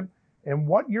scholarship and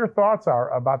what your thoughts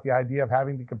are about the idea of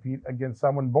having to compete against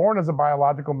someone born as a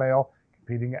biological male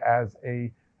competing as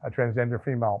a transgender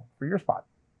female for your spot.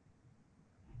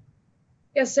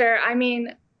 Yes, sir. I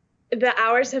mean, the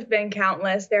hours have been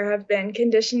countless. There have been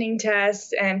conditioning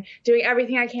tests and doing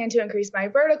everything I can to increase my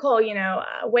vertical,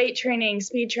 weight training,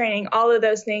 speed training, all of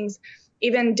those things,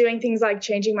 even doing things like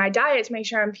changing my diet to make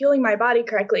sure I'm fueling my body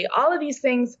correctly. All of these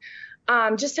things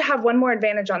just to have one more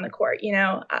advantage on the court.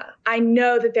 I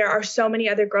know that there are so many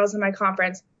other girls in my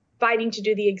conference fighting to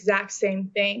do the exact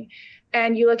same thing.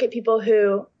 And you look at people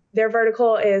who their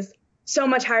vertical is so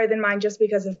much higher than mine just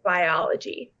because of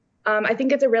biology. I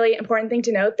think it's a really important thing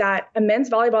to note that a men's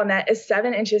volleyball net is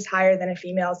 7 inches higher than a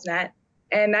female's net.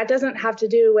 And that doesn't have to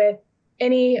do with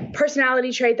any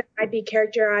personality trait that might be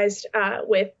characterized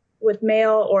with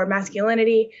male or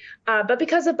masculinity, but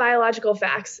because of biological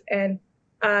facts and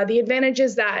the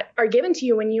advantages that are given to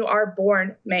you when you are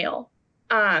born male.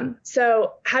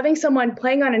 So having someone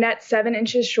playing on a net 7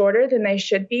 inches shorter than they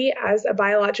should be as a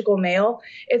biological male,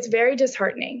 it's very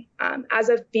disheartening. As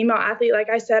a female athlete, like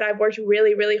I said, I've worked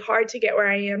really, really hard to get where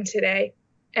I am today.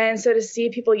 And so to see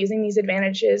people using these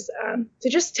advantages, to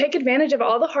just take advantage of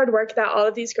all the hard work that all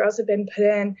of these girls have been put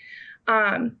in,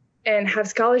 and have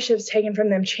scholarships taken from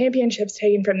them, championships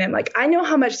taken from them. Like, I know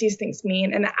how much these things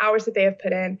mean and the hours that they have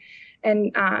put in,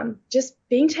 and just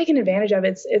being taken advantage of,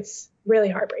 it's really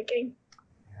heartbreaking.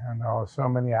 I know so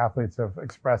many athletes have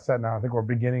expressed that now. I think we're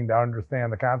beginning to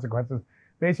understand the consequences.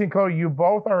 Macy and Chloe, you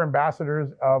both are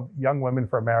ambassadors of Young Women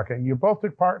for America, and you both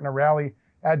took part in a rally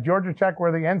at Georgia Tech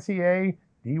where the NCAA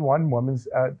D1 Women's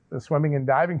Swimming and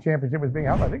Diving Championship was being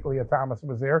held. I think Leah Thomas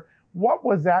was there. What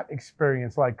was that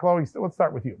experience like? Chloe, let's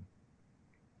start with you.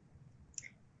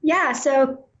 Yeah,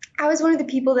 so I was one of the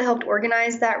people that helped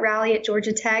organize that rally at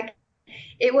Georgia Tech.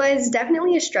 It was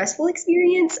definitely a stressful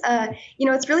experience.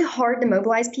 It's really hard to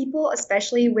mobilize people,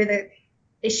 especially with an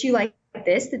issue like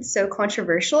this that's so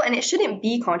controversial, and it shouldn't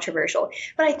be controversial.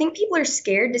 But I think people are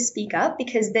scared to speak up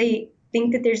because they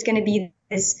think that there's going to be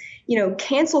this,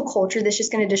 cancel culture that's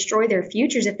just going to destroy their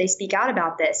futures if they speak out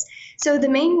about this. So the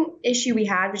main issue we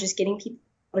had was just getting people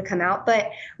to come out,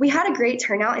 but we had a great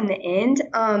turnout in the end,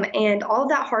 and all of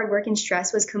that hard work and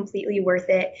stress was completely worth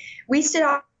it. We stood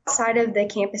outside of the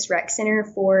campus rec center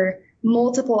for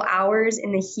multiple hours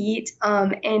in the heat,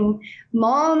 and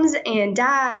moms and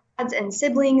dads and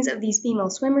siblings of these female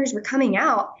swimmers were coming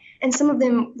out, and some of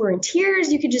them were in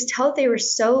tears. You could just tell that they were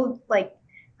so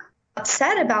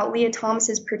upset about Leah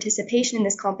Thomas's participation in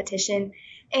this competition,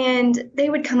 and they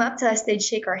would come up to us, they'd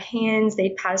shake our hands,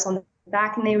 they'd pat us on the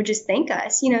back, and they would just thank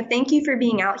us. Thank you for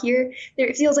being out here.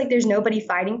 It feels like there's nobody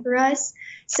fighting for us.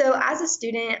 So as a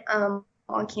student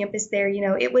on campus there,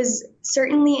 it was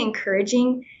certainly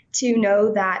encouraging to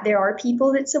know that there are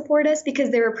people that support us,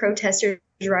 because there were protesters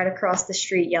right across the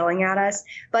street yelling at us.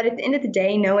 But at the end of the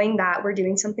day, knowing that we're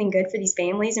doing something good for these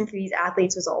families and for these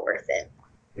athletes was all worth it.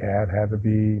 Yeah, it had to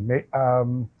be.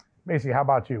 Macy, how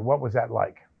about you? What was that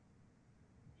like?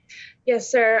 Yes,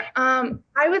 sir.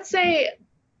 I would say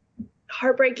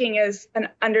heartbreaking is an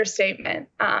understatement,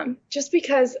 just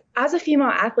because as a female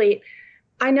athlete,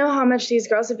 I know how much these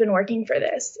girls have been working for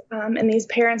this, and these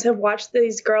parents have watched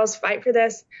these girls fight for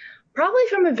this probably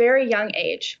from a very young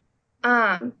age.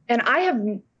 And I have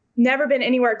never been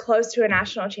anywhere close to a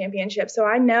national championship, so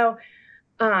I know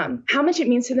how much it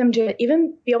means to them to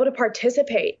even be able to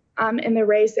participate in the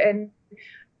race. And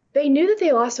they knew that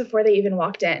they lost before they even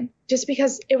walked in, just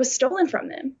because it was stolen from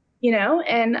them,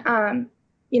 and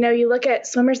you look at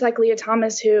swimmers like Leah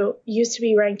Thomas, who used to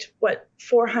be ranked,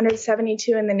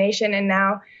 472 in the nation, and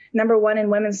now #1 in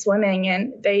women's swimming.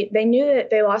 And they knew that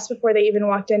they lost before they even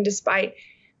walked in, despite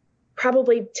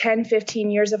probably 10,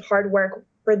 15 years of hard work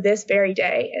for this very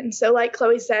day. And so, like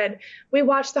Chloe said, we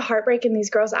watched the heartbreak in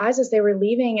these girls' eyes as they were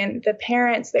leaving, and the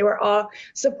parents, they were all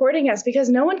supporting us, because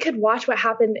no one could watch what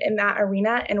happened in that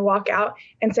arena and walk out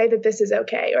and say that this is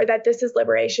okay, or that this is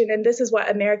liberation and this is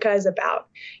what America is about.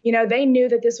 They knew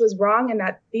that this was wrong, and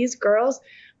that these girls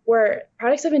were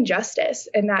products of injustice,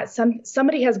 and that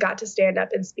somebody has got to stand up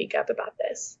and speak up about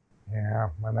this. Yeah,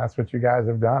 and that's what you guys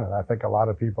have done, and I think a lot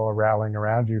of people are rallying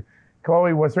around you.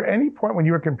 Chloe, was there any point when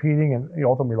you were competing and you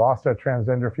ultimately lost to a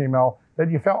transgender female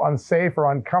that you felt unsafe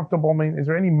or uncomfortable? I mean, is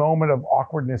there any moment of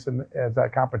awkwardness as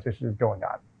that competition is going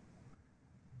on?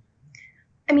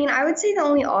 I mean, I would say the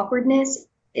only awkwardness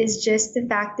is just the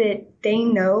fact that they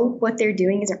know what they're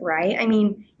doing isn't right. I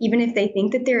mean, even if they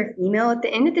think that they're a female, at the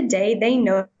end of the day, they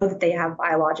know that they have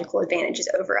biological advantages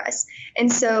over us.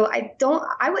 And so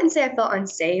I wouldn't say I felt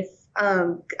unsafe.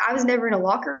 I was never in a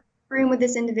locker room with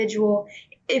this individual.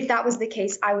 If that was the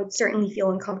case, I would certainly feel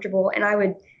uncomfortable, and I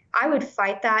would I would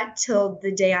fight that till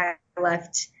the day I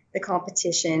left the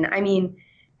competition. I mean,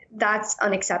 that's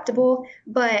unacceptable.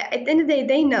 But at the end of the day,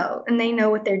 they know, and they know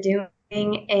what they're doing.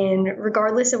 And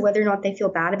regardless of whether or not they feel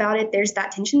bad about it, there's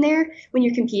that tension there when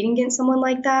you're competing against someone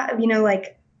like that. You know,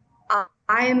 like,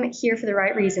 I am here for the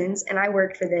right reasons, and I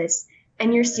worked for this,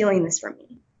 and you're stealing this from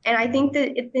me. And I think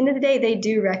that at the end of the day, they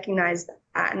do recognize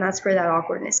that, and that's where that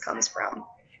awkwardness comes from.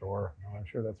 Sure. No, I'm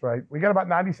sure that's right. We got about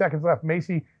 90 seconds left.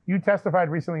 Macy, you testified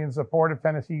recently in support of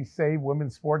Tennessee's Save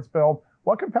Women's Sports bill.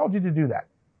 What compelled you to do that?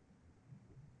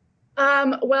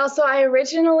 Well, so I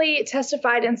originally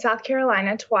testified in South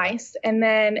Carolina twice, and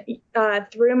then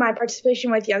through my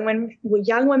participation with Young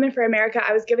Women for America,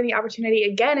 I was given the opportunity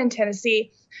again in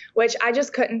Tennessee, which I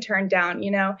just couldn't turn down.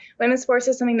 You know, women's sports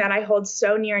is something that I hold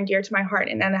so near and dear to my heart,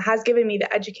 and it has given me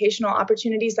the educational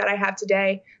opportunities that I have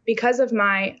today because of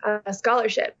my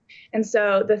scholarship. And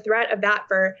so the threat of that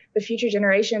for the future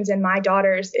generations and my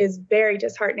daughters is very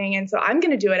disheartening. And so I'm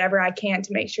going to do whatever I can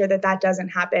to make sure that that doesn't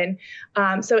happen.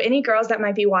 So any girls that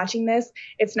might be watching this,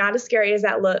 it's not as scary as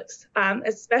that looks,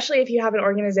 especially if you have an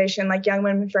organization like Young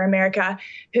Women for America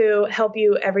who help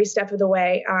you every step of the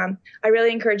way. I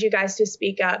really encourage you guys to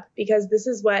speak up, because this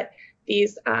is what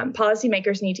these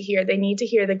policymakers need to hear. They need to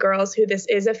hear the girls who this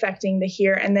is affecting, the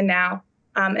here and the now,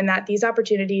 and that these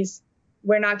opportunities,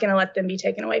 we're not going to let them be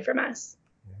taken away from us.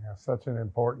 Yeah, such an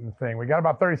important thing. We got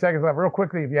about 30 seconds left. Real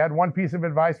quickly, if you had one piece of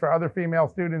advice for other female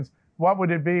students, what would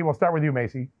it be? We'll start with you,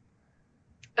 Macy.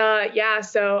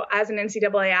 So as an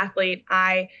NCAA athlete,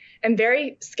 I am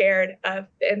very scared of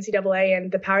the NCAA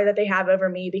and the power that they have over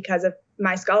me because of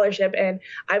my scholarship. And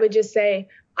I would just say,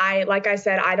 like I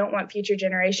said, I don't want future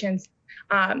generations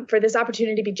for this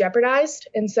opportunity to be jeopardized.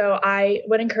 And so I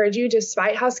would encourage you,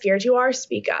 despite how scared you are,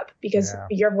 speak up, because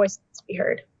your voice needs to be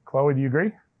heard. Chloe, do you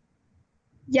agree?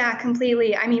 Yeah,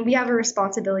 completely. I mean, we have a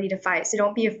responsibility to fight, so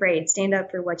don't be afraid. Stand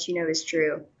up for what you know is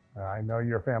true. I know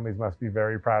your families must be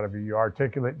very proud of you. You're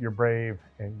articulate, you're brave,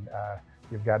 and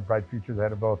you've got bright futures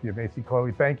ahead of both of you. Macy,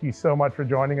 Chloe, thank you so much for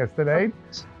joining us today.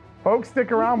 Folks,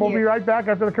 stick around. We'll be right back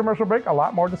after the commercial break. A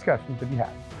lot more discussion to be had.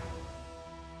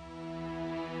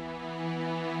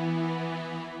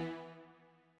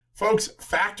 Folks,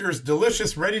 Factor's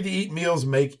delicious, ready-to-eat meals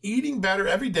make eating better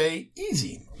every day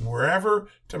easy. Wherever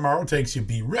tomorrow takes you,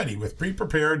 be ready with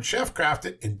pre-prepared,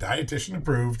 chef-crafted, and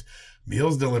dietitian-approved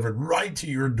meals delivered right to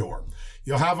your door.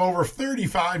 You'll have over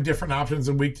 35 different options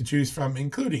a week to choose from,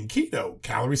 including keto,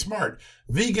 calorie smart,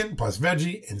 vegan plus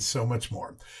veggie, and so much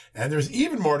more. And there's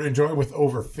even more to enjoy with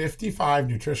over 55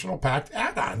 nutritional packed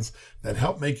add-ons that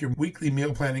help make your weekly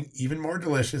meal planning even more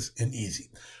delicious and easy.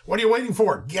 What are you waiting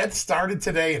for? Get started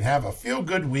today and have a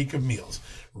feel-good week of meals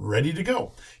ready to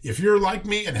go. If you're like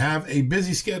me and have a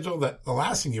busy schedule, that the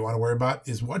last thing you want to worry about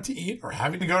is what to eat or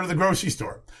having to go to the grocery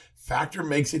store. Factor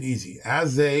makes it easy,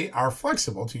 as they are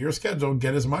flexible to your schedule.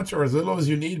 Get as much or as little as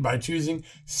you need by choosing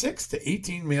 6 to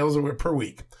 18 meals per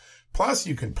week. Plus,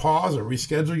 you can pause or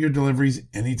reschedule your deliveries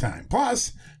anytime.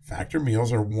 Plus, Factor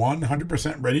meals are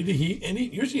 100% ready to heat and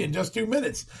eat, usually in just 2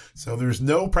 minutes. So there's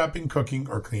no prepping, cooking,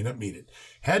 or cleanup needed.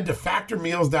 Head to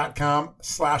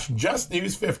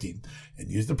factormeals.com/justnews50 and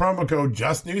use the promo code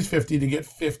justnews50 to get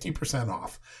 50%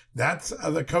 off. That's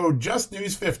the code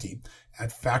justnews50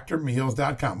 at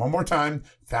factormeals.com. One more time,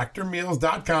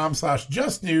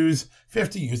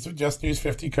 factormeals.com/justnews50. Use the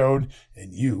justnews50 code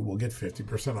and you will get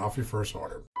 50% off your first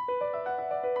order.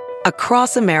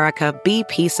 Across America,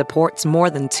 BP supports more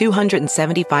than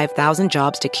 275,000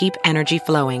 jobs to keep energy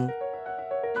flowing.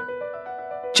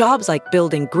 Jobs like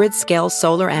building grid-scale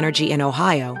solar energy in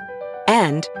Ohio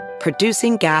and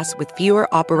producing gas with fewer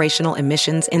operational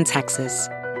emissions in Texas.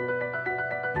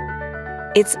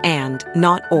 It's and,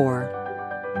 not or.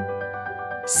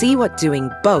 See what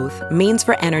doing both means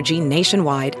for energy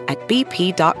nationwide at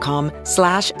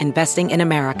bp.com/investing in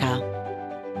America.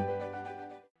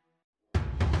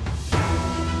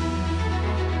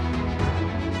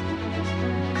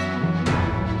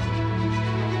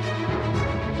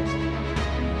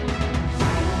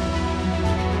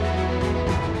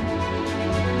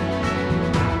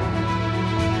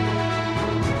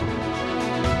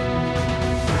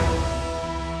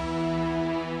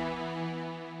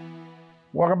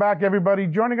 Welcome back, everybody.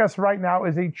 Joining us right now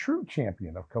is a true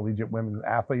champion of collegiate women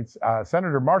athletes,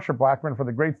 Senator Marsha Blackman for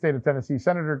the great state of Tennessee.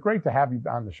 Senator, great to have you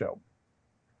on the show.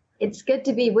 It's good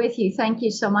to be with you. Thank you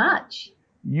so much.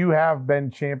 You have been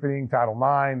championing Title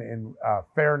IX and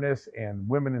fairness and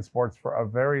women in sports for a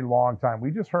very long time.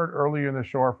 We just heard earlier in the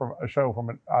show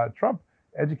from a Trump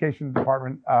Education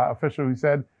Department official who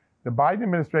said the Biden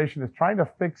administration is trying to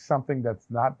fix something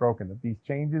that's not broken, that these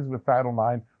changes with Title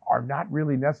IX are not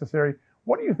really necessary.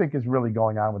 What do you think is really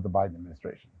going on with the Biden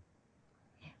administration?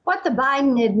 What the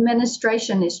Biden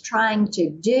administration is trying to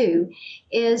do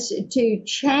is to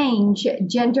change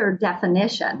gender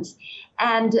definitions.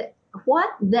 And what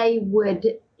they would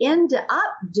end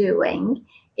up doing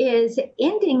is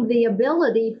ending the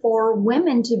ability for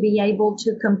women to be able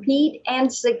to compete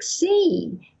and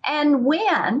succeed and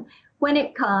win when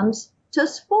it comes to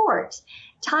sports.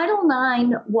 Title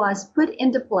IX was put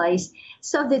into place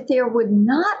so that there would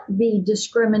not be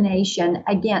discrimination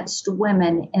against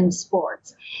women in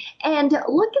sports. And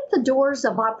look at the doors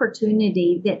of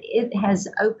opportunity that it has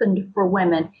opened for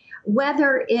women,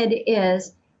 whether it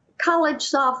is college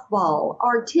softball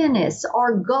or tennis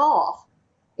or golf.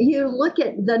 You look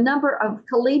at the number of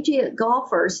collegiate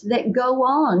golfers that go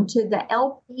on to the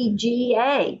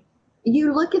LPGA.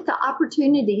 You look at the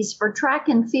opportunities for track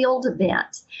and field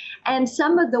events, and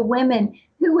some of the women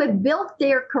who have built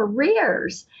their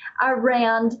careers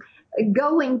around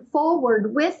going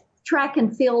forward with track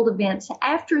and field events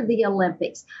after the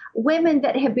Olympics, women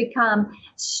that have become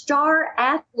star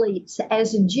athletes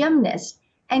as gymnasts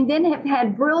and then have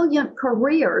had brilliant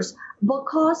careers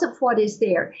because of what is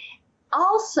there.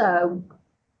 Also,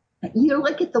 you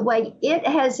look at the way it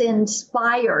has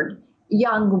inspired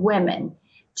young women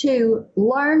to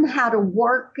learn how to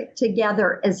work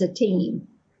together as a team,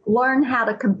 learn how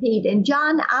to compete. And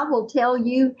John, I will tell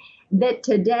you that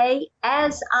today,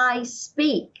 as I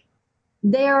speak,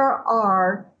 there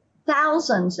are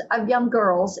thousands of young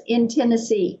girls in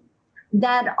Tennessee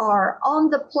that are on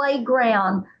the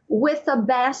playground with a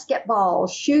basketball,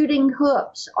 shooting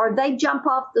hoops, or they jump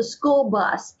off the school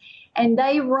bus and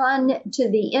they run to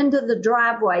the end of the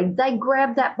driveway. They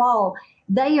grab that ball.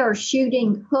 They are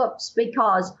shooting hoops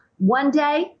because one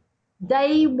day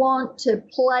they want to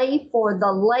play for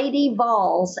the Lady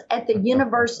Vols at the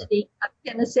University of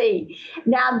Tennessee.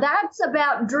 Now that's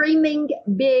about dreaming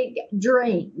big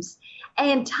dreams.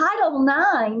 And Title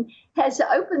IX has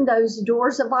opened those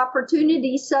doors of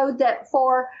opportunity so that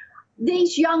for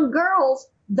these young girls,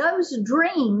 those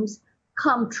dreams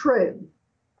come true.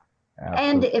 Absolutely.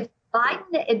 And if the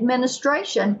Biden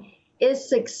administration is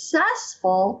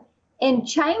successful in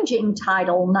changing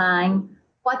Title IX,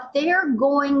 what they're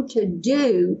going to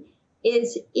do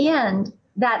is end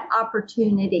that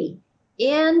opportunity,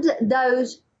 end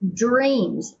those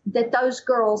dreams that those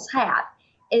girls have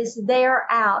as they're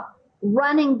out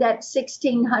running that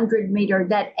 1,600 meter,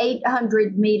 that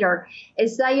 800 meter,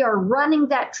 as they are running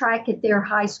that track at their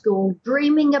high school,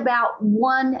 dreaming about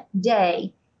one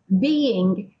day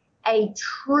being a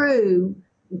true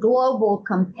global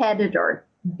competitor,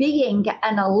 being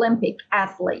an Olympic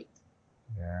athlete.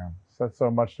 Yeah,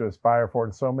 so much to aspire for,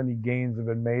 and so many gains have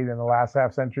been made in the last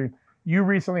half century. You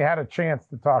recently had a chance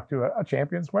to talk to a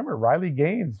champion swimmer, Riley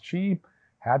Gaines. She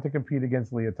had to compete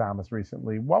against Leah Thomas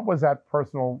recently. What was that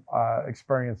personal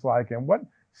experience like, and what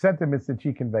sentiments did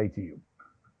she convey to you?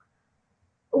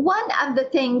 One of the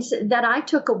things that I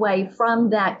took away from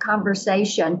that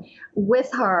conversation with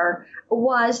her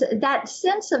was that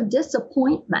sense of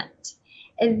disappointment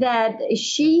that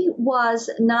she was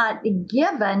not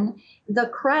given the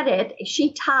credit.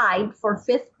 She tied for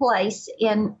fifth place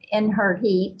in her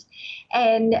heat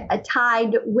and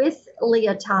tied with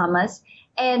Leah Thomas.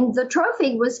 And the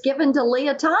trophy was given to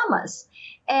Leah Thomas,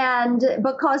 and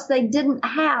because they didn't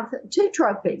have two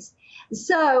trophies.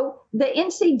 So the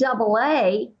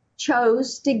NCAA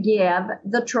chose to give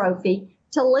the trophy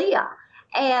to Leah.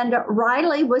 And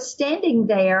Riley was standing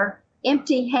there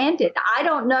empty-handed. I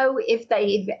don't know if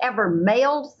they've ever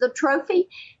mailed the trophy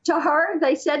to her.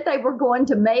 They said they were going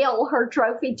to mail her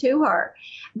trophy to her.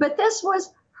 But this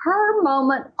was her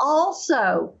moment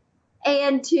also.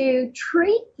 And to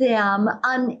treat them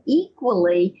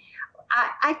unequally,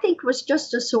 I think was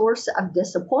just a source of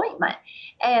disappointment.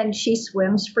 And she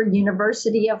swims for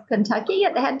University of Kentucky.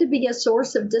 It had to be a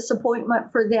source of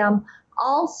disappointment for them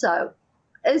also.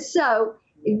 So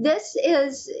this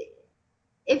is,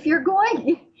 if you're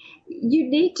going, you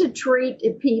need to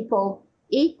treat people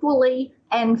equally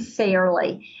and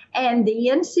fairly. And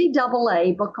the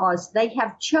NCAA, because they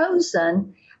have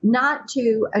chosen not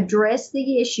to address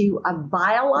the issue of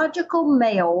biological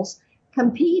males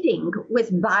competing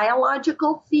with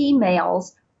biological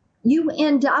females, you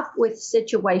end up with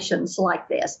situations like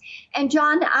this. And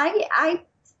John, I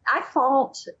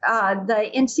fault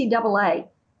the NCAA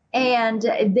and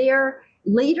their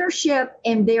leadership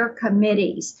and their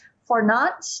committees for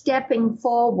not stepping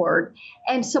forward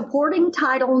and supporting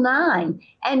Title IX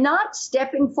and not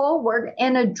stepping forward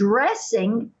and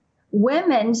addressing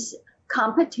women's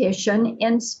competition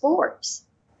in sports.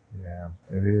 Yeah,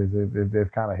 it is.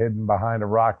 They've kind of hidden behind a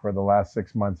rock for the last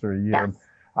 6 months or a year.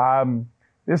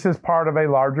 This is part of a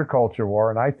larger culture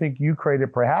war, and I think you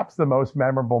created perhaps the most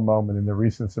memorable moment in the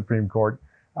recent Supreme Court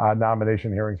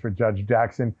nomination hearings for Judge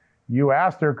Jackson. You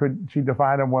asked her, could she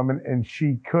define a woman, and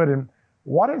she couldn't.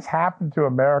 What has happened to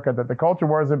America that the culture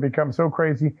wars have become so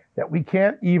crazy that we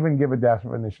can't even give a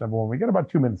definition of a woman? We got about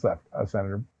 2 minutes left,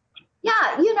 Senator.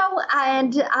 Yeah,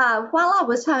 and while I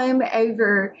was home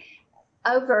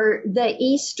over the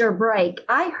Easter break,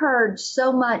 I heard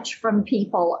so much from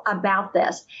people about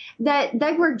this that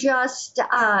they were just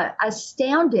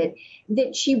astounded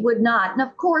that she would not. And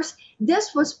of course,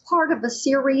 this was part of a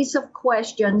series of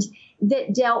questions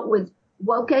that dealt with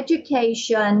woke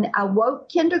education, a woke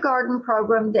kindergarten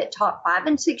program that taught 5-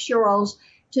 and 6-year-olds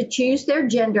to choose their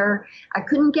gender. I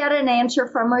couldn't get an answer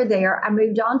from her there. I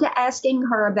moved on to asking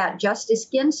her about Justice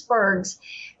Ginsburg's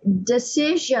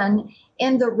decision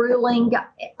in the ruling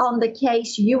on the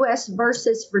case U.S.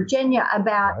 versus Virginia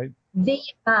about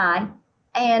VMI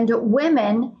and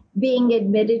women being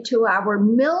admitted to our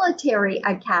military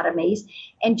academies.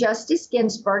 And Justice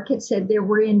Ginsburg had said there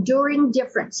were enduring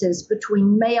differences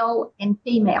between male and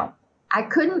female. I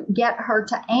couldn't get her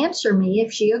to answer me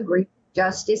if she agreed with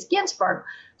Justice Ginsburg.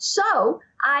 So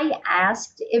I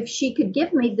asked if she could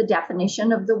give me the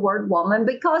definition of the word woman,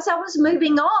 because I was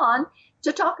moving on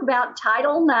to talk about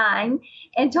Title IX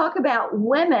and talk about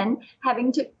women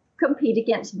having to compete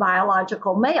against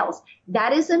biological males.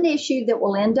 That is an issue that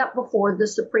will end up before the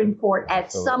Supreme Court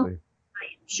at some point, I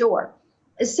am sure.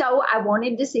 So I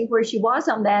wanted to see where she was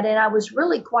on that, and I was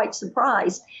really quite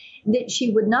surprised that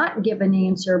she would not give an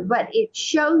answer, but it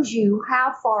shows you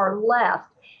how far left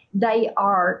they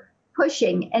are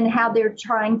pushing and how they're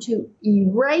trying to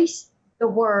erase the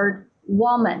word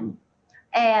woman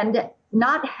and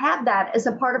not have that as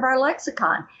a part of our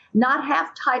lexicon, not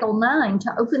have Title IX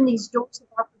to open these doors of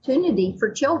opportunity for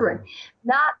children,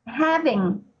 not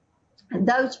having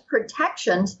those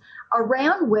protections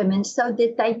around women so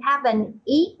that they have an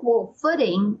equal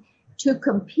footing to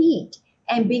compete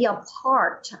and be a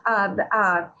part of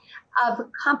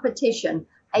competition,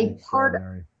 a part of.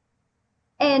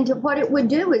 And what it would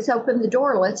do is open the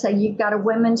door. Let's say you've got a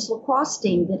women's lacrosse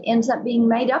team that ends up being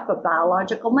made up of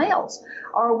biological males,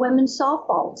 or a women's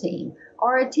softball team,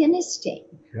 or a tennis team,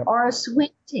 or a swim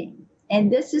team.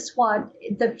 And this is what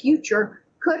the future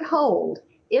could hold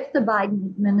if the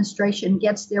Biden administration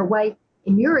gets their way.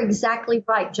 And you're exactly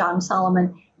right, John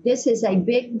Solomon. This is a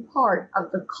big part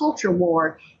of the culture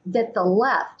war that the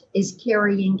left is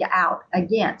carrying out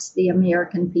against the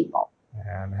American people.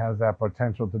 And has that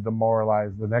potential to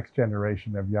demoralize the next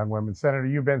generation of young women. Senator,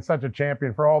 you've been such a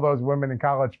champion for all those women in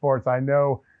college sports. I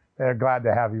know they're glad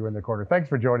to have you in the corner. Thanks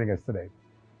for joining us today.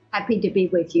 Happy to be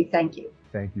with you. Thank you.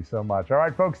 Thank you so much. All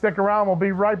right, folks, stick around. We'll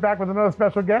be right back with another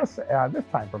special guest, this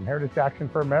time from Heritage Action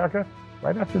for America,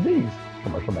 right after these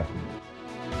commercial messages.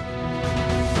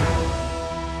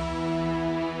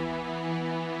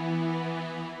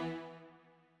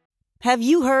 Have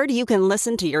you heard you can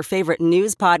listen to your favorite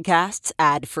news podcasts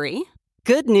ad-free?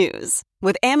 Good news!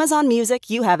 With Amazon Music,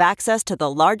 you have access to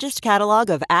the largest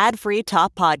catalog of ad-free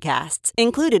top podcasts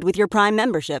included with your Prime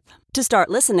membership. To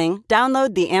start listening,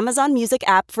 download the Amazon Music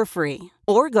app for free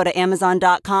or go to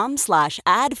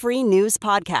amazon.com/ad-free news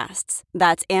podcasts.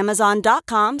 That's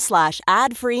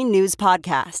amazon.com/ad-free news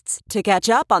podcasts to catch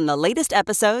up on the latest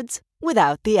episodes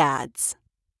without the ads.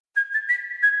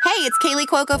 Hey, it's Kaylee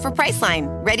Cuoco for Priceline.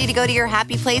 Ready to go to your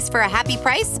happy place for a happy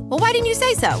price? Well, why didn't you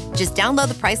say so? Just download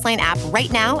the Priceline app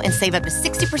right now and save up to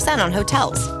 60% on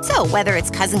hotels. So whether it's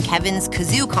Cousin Kevin's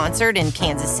Kazoo Concert in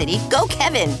Kansas City, go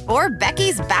Kevin, or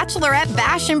Becky's Bachelorette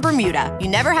Bash in Bermuda, you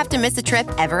never have to miss a trip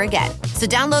ever again. So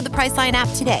download the Priceline app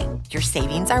today. Your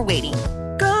savings are waiting.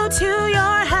 Go to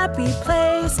your happy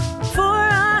place for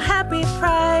a happy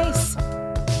price.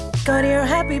 Go to your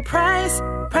happy price,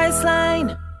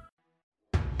 Priceline.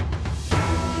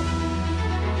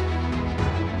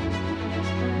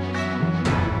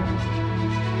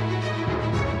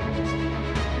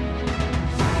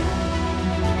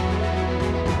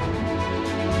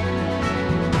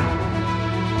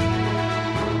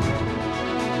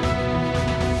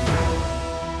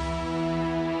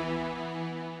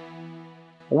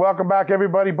 Welcome back,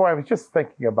 everybody. Boy, I was just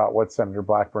thinking about what Senator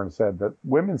Blackburn said, that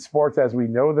women's sports as we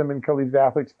know them in collegiate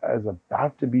athletics is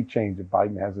about to be changed if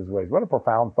Biden has his ways. What a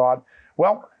profound thought.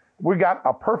 Well, we got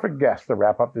a perfect guest to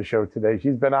wrap up the show today.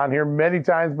 She's been on here many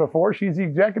times before. She's the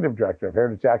executive director of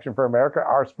Heritage Action for America,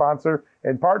 our sponsor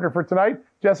and partner for tonight,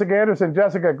 Jessica Anderson.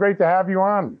 Jessica, great to have you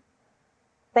on.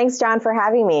 Thanks, John, for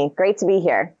having me. Great to be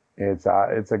here. It's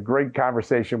a great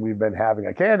conversation we've been having,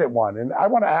 a candid one. And I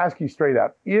want to ask you straight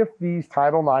out, if these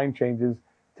Title IX changes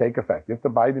take effect, if the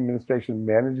Biden administration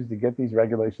manages to get these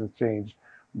regulations changed,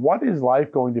 what is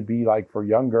life going to be like for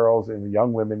young girls and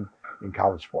young women in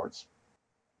college sports?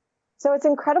 So it's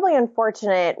incredibly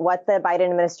unfortunate what the Biden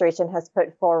administration has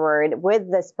put forward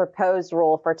with this proposed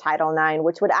rule for Title IX,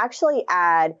 which would actually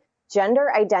add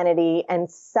gender identity and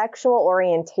sexual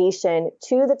orientation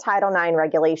to the Title IX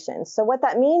regulations. So what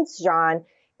that means, John,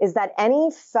 is that any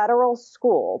federal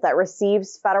school that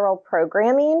receives federal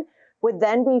programming would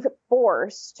then be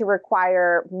forced to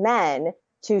require men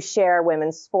to share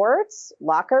women's sports,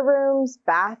 locker rooms,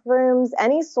 bathrooms,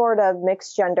 any sort of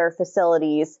mixed gender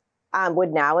facilities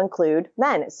would now include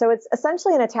men. So it's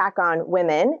essentially an attack on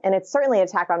women, and it's certainly an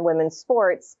attack on women's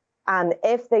sports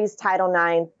if these Title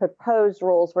IX proposed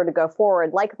rules were to go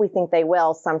forward, like we think they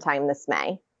will sometime this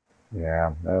May.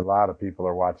 Yeah, a lot of people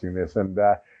are watching this, and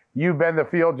you've been the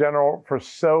field general for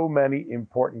so many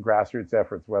important grassroots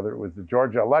efforts, whether it was the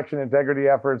Georgia election integrity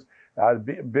efforts,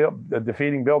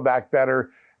 defeating Build Back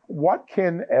Better. What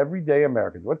can everyday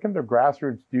Americans, what can the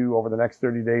grassroots do over the next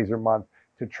 30 days or month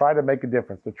to try to make a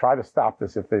difference, to try to stop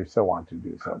this if they so want to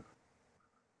do so?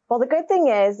 Well, the good thing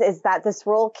is that this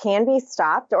rule can be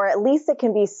stopped, or at least it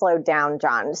can be slowed down,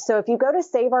 John. So if you go to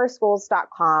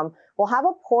saveourschools.com, we'll have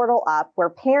a portal up where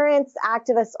parents,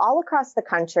 activists all across the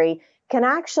country can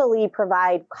actually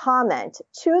provide comment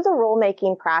to the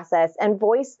rulemaking process and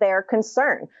voice their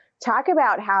concern. Talk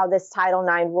about how this Title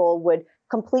IX rule would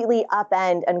completely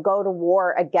upend and go to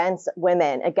war against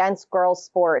women, against girls'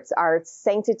 sports, our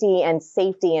sanctity and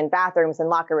safety in bathrooms and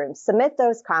locker rooms. Submit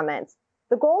those comments.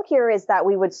 The goal here is that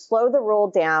we would slow the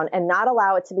rule down and not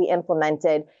allow it to be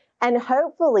implemented. And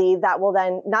hopefully that will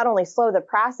then not only slow the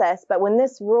process, but when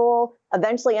this rule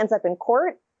eventually ends up in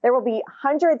court, there will be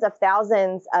hundreds of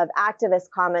thousands of activist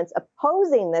comments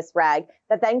opposing this reg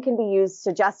that then can be used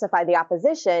to justify the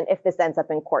opposition if this ends up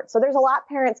in court. So there's a lot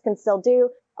parents can still do,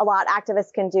 a lot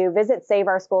activists can do. Visit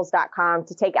saveourschools.com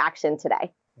to take action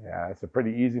today. Yeah, it's a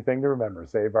pretty easy thing to remember.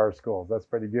 Save our schools. That's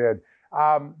pretty good.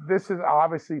 This is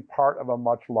obviously part of a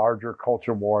much larger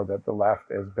culture war that the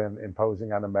left has been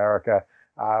imposing on America,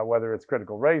 whether it's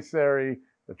critical race theory,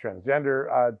 the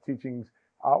transgender teachings.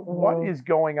 What is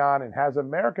going on, and has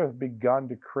America begun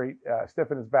to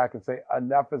stiffen its back and say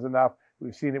enough is enough?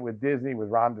 We've seen it with Disney, with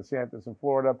Ron DeSantis in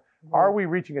Florida. Are we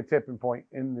reaching a tipping point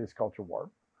in this culture war?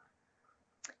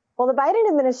 Well, the Biden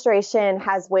administration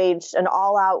has waged an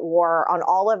all-out war on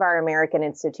all of our American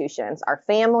institutions, our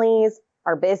families,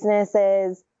 our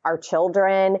businesses, our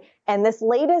children, and this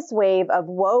latest wave of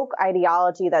woke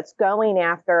ideology that's going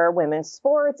after women's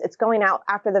sports, it's going out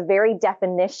after the very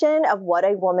definition of what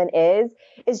a woman is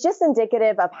just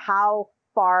indicative of how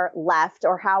far left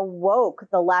or how woke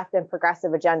the left and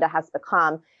progressive agenda has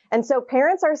become. And so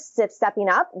parents are stepping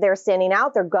up, they're standing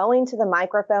out, they're going to the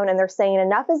microphone, and they're saying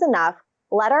enough is enough.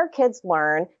 Let our kids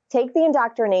learn, take the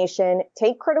indoctrination,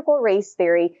 take critical race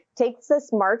theory, take this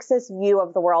Marxist view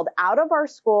of the world out of our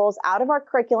schools, out of our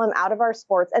curriculum, out of our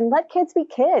sports, and let kids be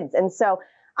kids. And so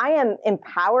I am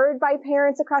empowered by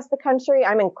parents across the country.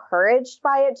 I'm encouraged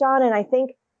by it, John. And I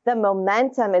think the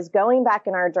momentum is going back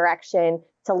in our direction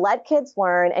to let kids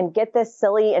learn and get this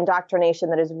silly indoctrination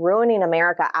that is ruining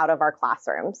America out of our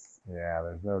classrooms. Yeah,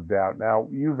 there's no doubt. Now,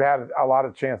 you've had a lot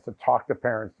of chance to talk to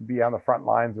parents, to be on the front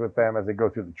lines with them as they go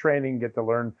through the training, get to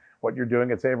learn what you're doing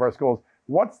at Save Our Schools.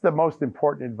 What's the most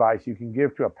important advice you can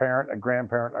give to a parent, a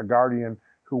grandparent, a guardian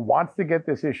who wants to get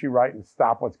this issue right and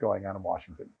stop what's going on in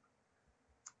Washington?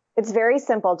 It's very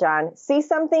simple, John. See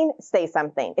something, say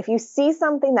something. If you see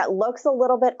something that looks a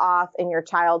little bit off in your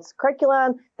child's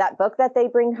curriculum, that book that they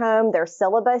bring home, their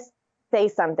syllabus, say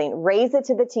something. Raise it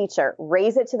to the teacher,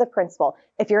 raise it to the principal.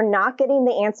 If you're not getting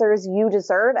the answers you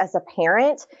deserve as a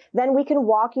parent, then we can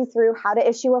walk you through how to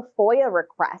issue a FOIA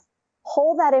request.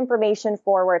 Pull that information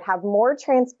forward, have more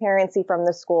transparency from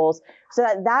the schools so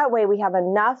that way we have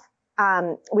enough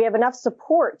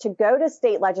support to go to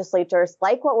state legislatures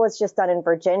like what was just done in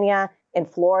Virginia, in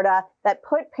Florida, that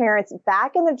put parents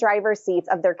back in the driver's seats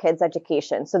of their kids'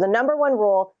 education. So the number one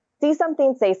rule, see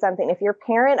something, say something. If you're a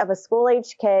parent of a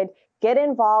school-age kid, get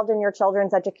involved in your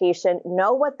children's education,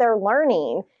 know what they're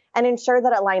learning, and ensure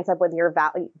that it lines up with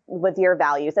your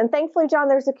values. And thankfully, John,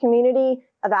 there's a community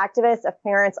of activists, of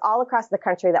parents all across the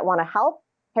country that want to help.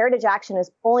 Heritage Action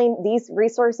is pulling these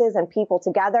resources and people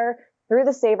together through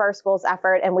the Save Our Schools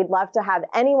effort, and we'd love to have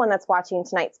anyone that's watching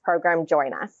tonight's program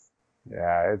join us.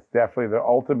 Yeah, it's definitely the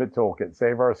ultimate toolkit.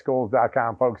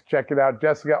 SaveOurSchools.com, folks. Check it out.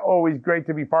 Jessica, always great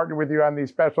to be partnered with you on these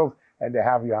specials and to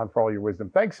have you on for all your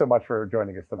wisdom. Thanks so much for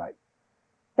joining us tonight.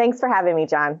 Thanks for having me,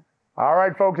 John. All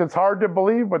right, folks, it's hard to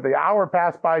believe, but the hour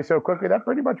passed by so quickly. That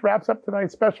pretty much wraps up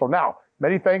tonight's special. Now,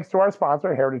 Many thanks to our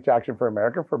sponsor, Heritage Action for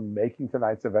America, for making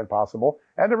tonight's event possible,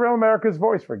 and to Real America's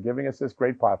Voice for giving us this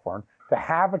great platform to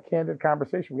have a candid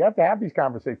conversation. We have to have these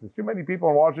conversations. Too many people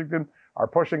in Washington are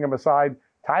pushing them aside.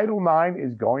 Title IX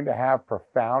is going to have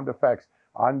profound effects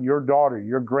on your daughter,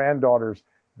 your granddaughters,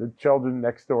 the children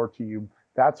next door to you.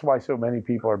 That's why so many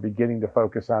people are beginning to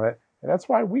focus on it, and that's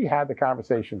why we had the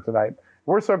conversation tonight.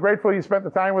 We're so grateful you spent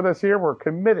the time with us here. We're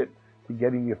committed to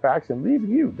getting you facts and leaving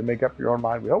you to make up your own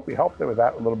mind. We hope we helped you with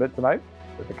that a little bit tonight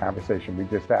with the conversation we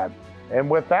just had. And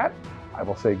with that, I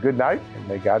will say good night, and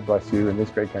may God bless you in this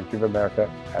great country of America,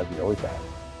 as we always have.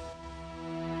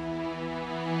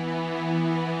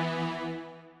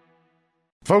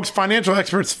 Folks, financial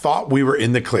experts thought we were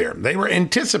in the clear. They were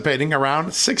anticipating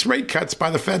around 6 rate cuts by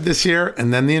the Fed this year,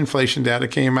 and then the inflation data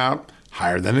came out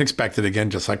higher than expected again,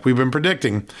 just like we've been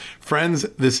predicting. Friends,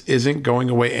 this isn't going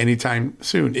away anytime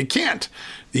soon. It can't.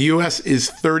 The U.S.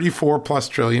 is $34+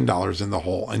 trillion in the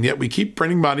hole, and yet we keep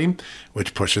printing money,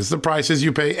 which pushes the prices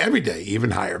you pay every day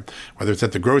even higher, whether it's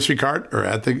at the grocery cart or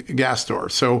at the gas store.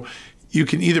 So you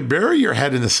can either bury your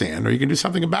head in the sand or you can do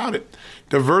something about it.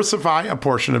 Diversify a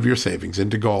portion of your savings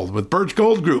into gold with Birch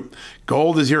Gold Group.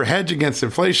 Gold is your hedge against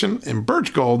inflation, and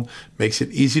Birch Gold makes it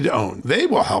easy to own. They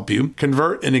will help you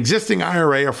convert an existing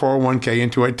IRA or 401k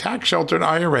into a tax-sheltered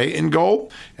IRA in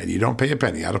gold, and you don't pay a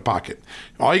penny out of pocket.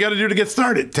 All you got to do to get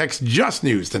started, text Just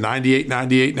News to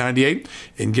 989898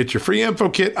 and get your free info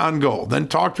kit on gold. Then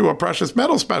talk to a precious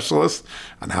metal specialist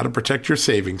on how to protect your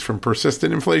savings from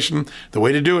persistent inflation. The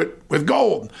way to do it with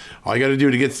gold. All you got to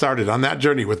do to get started on that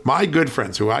journey with my good friends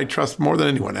who I trust more than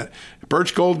anyone at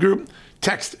Birch Gold Group,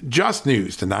 text Just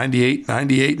News to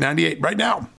 989898 right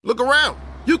now. Look around.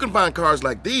 You can find cars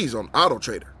like these on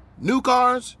AutoTrader. New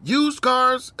cars, used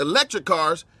cars, electric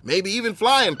cars, maybe even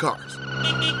flying cars.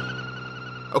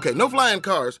 Okay, no flying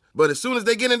cars, but as soon as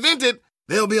they get invented,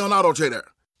 they'll be on AutoTrader.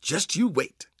 Just you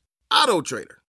wait. AutoTrader.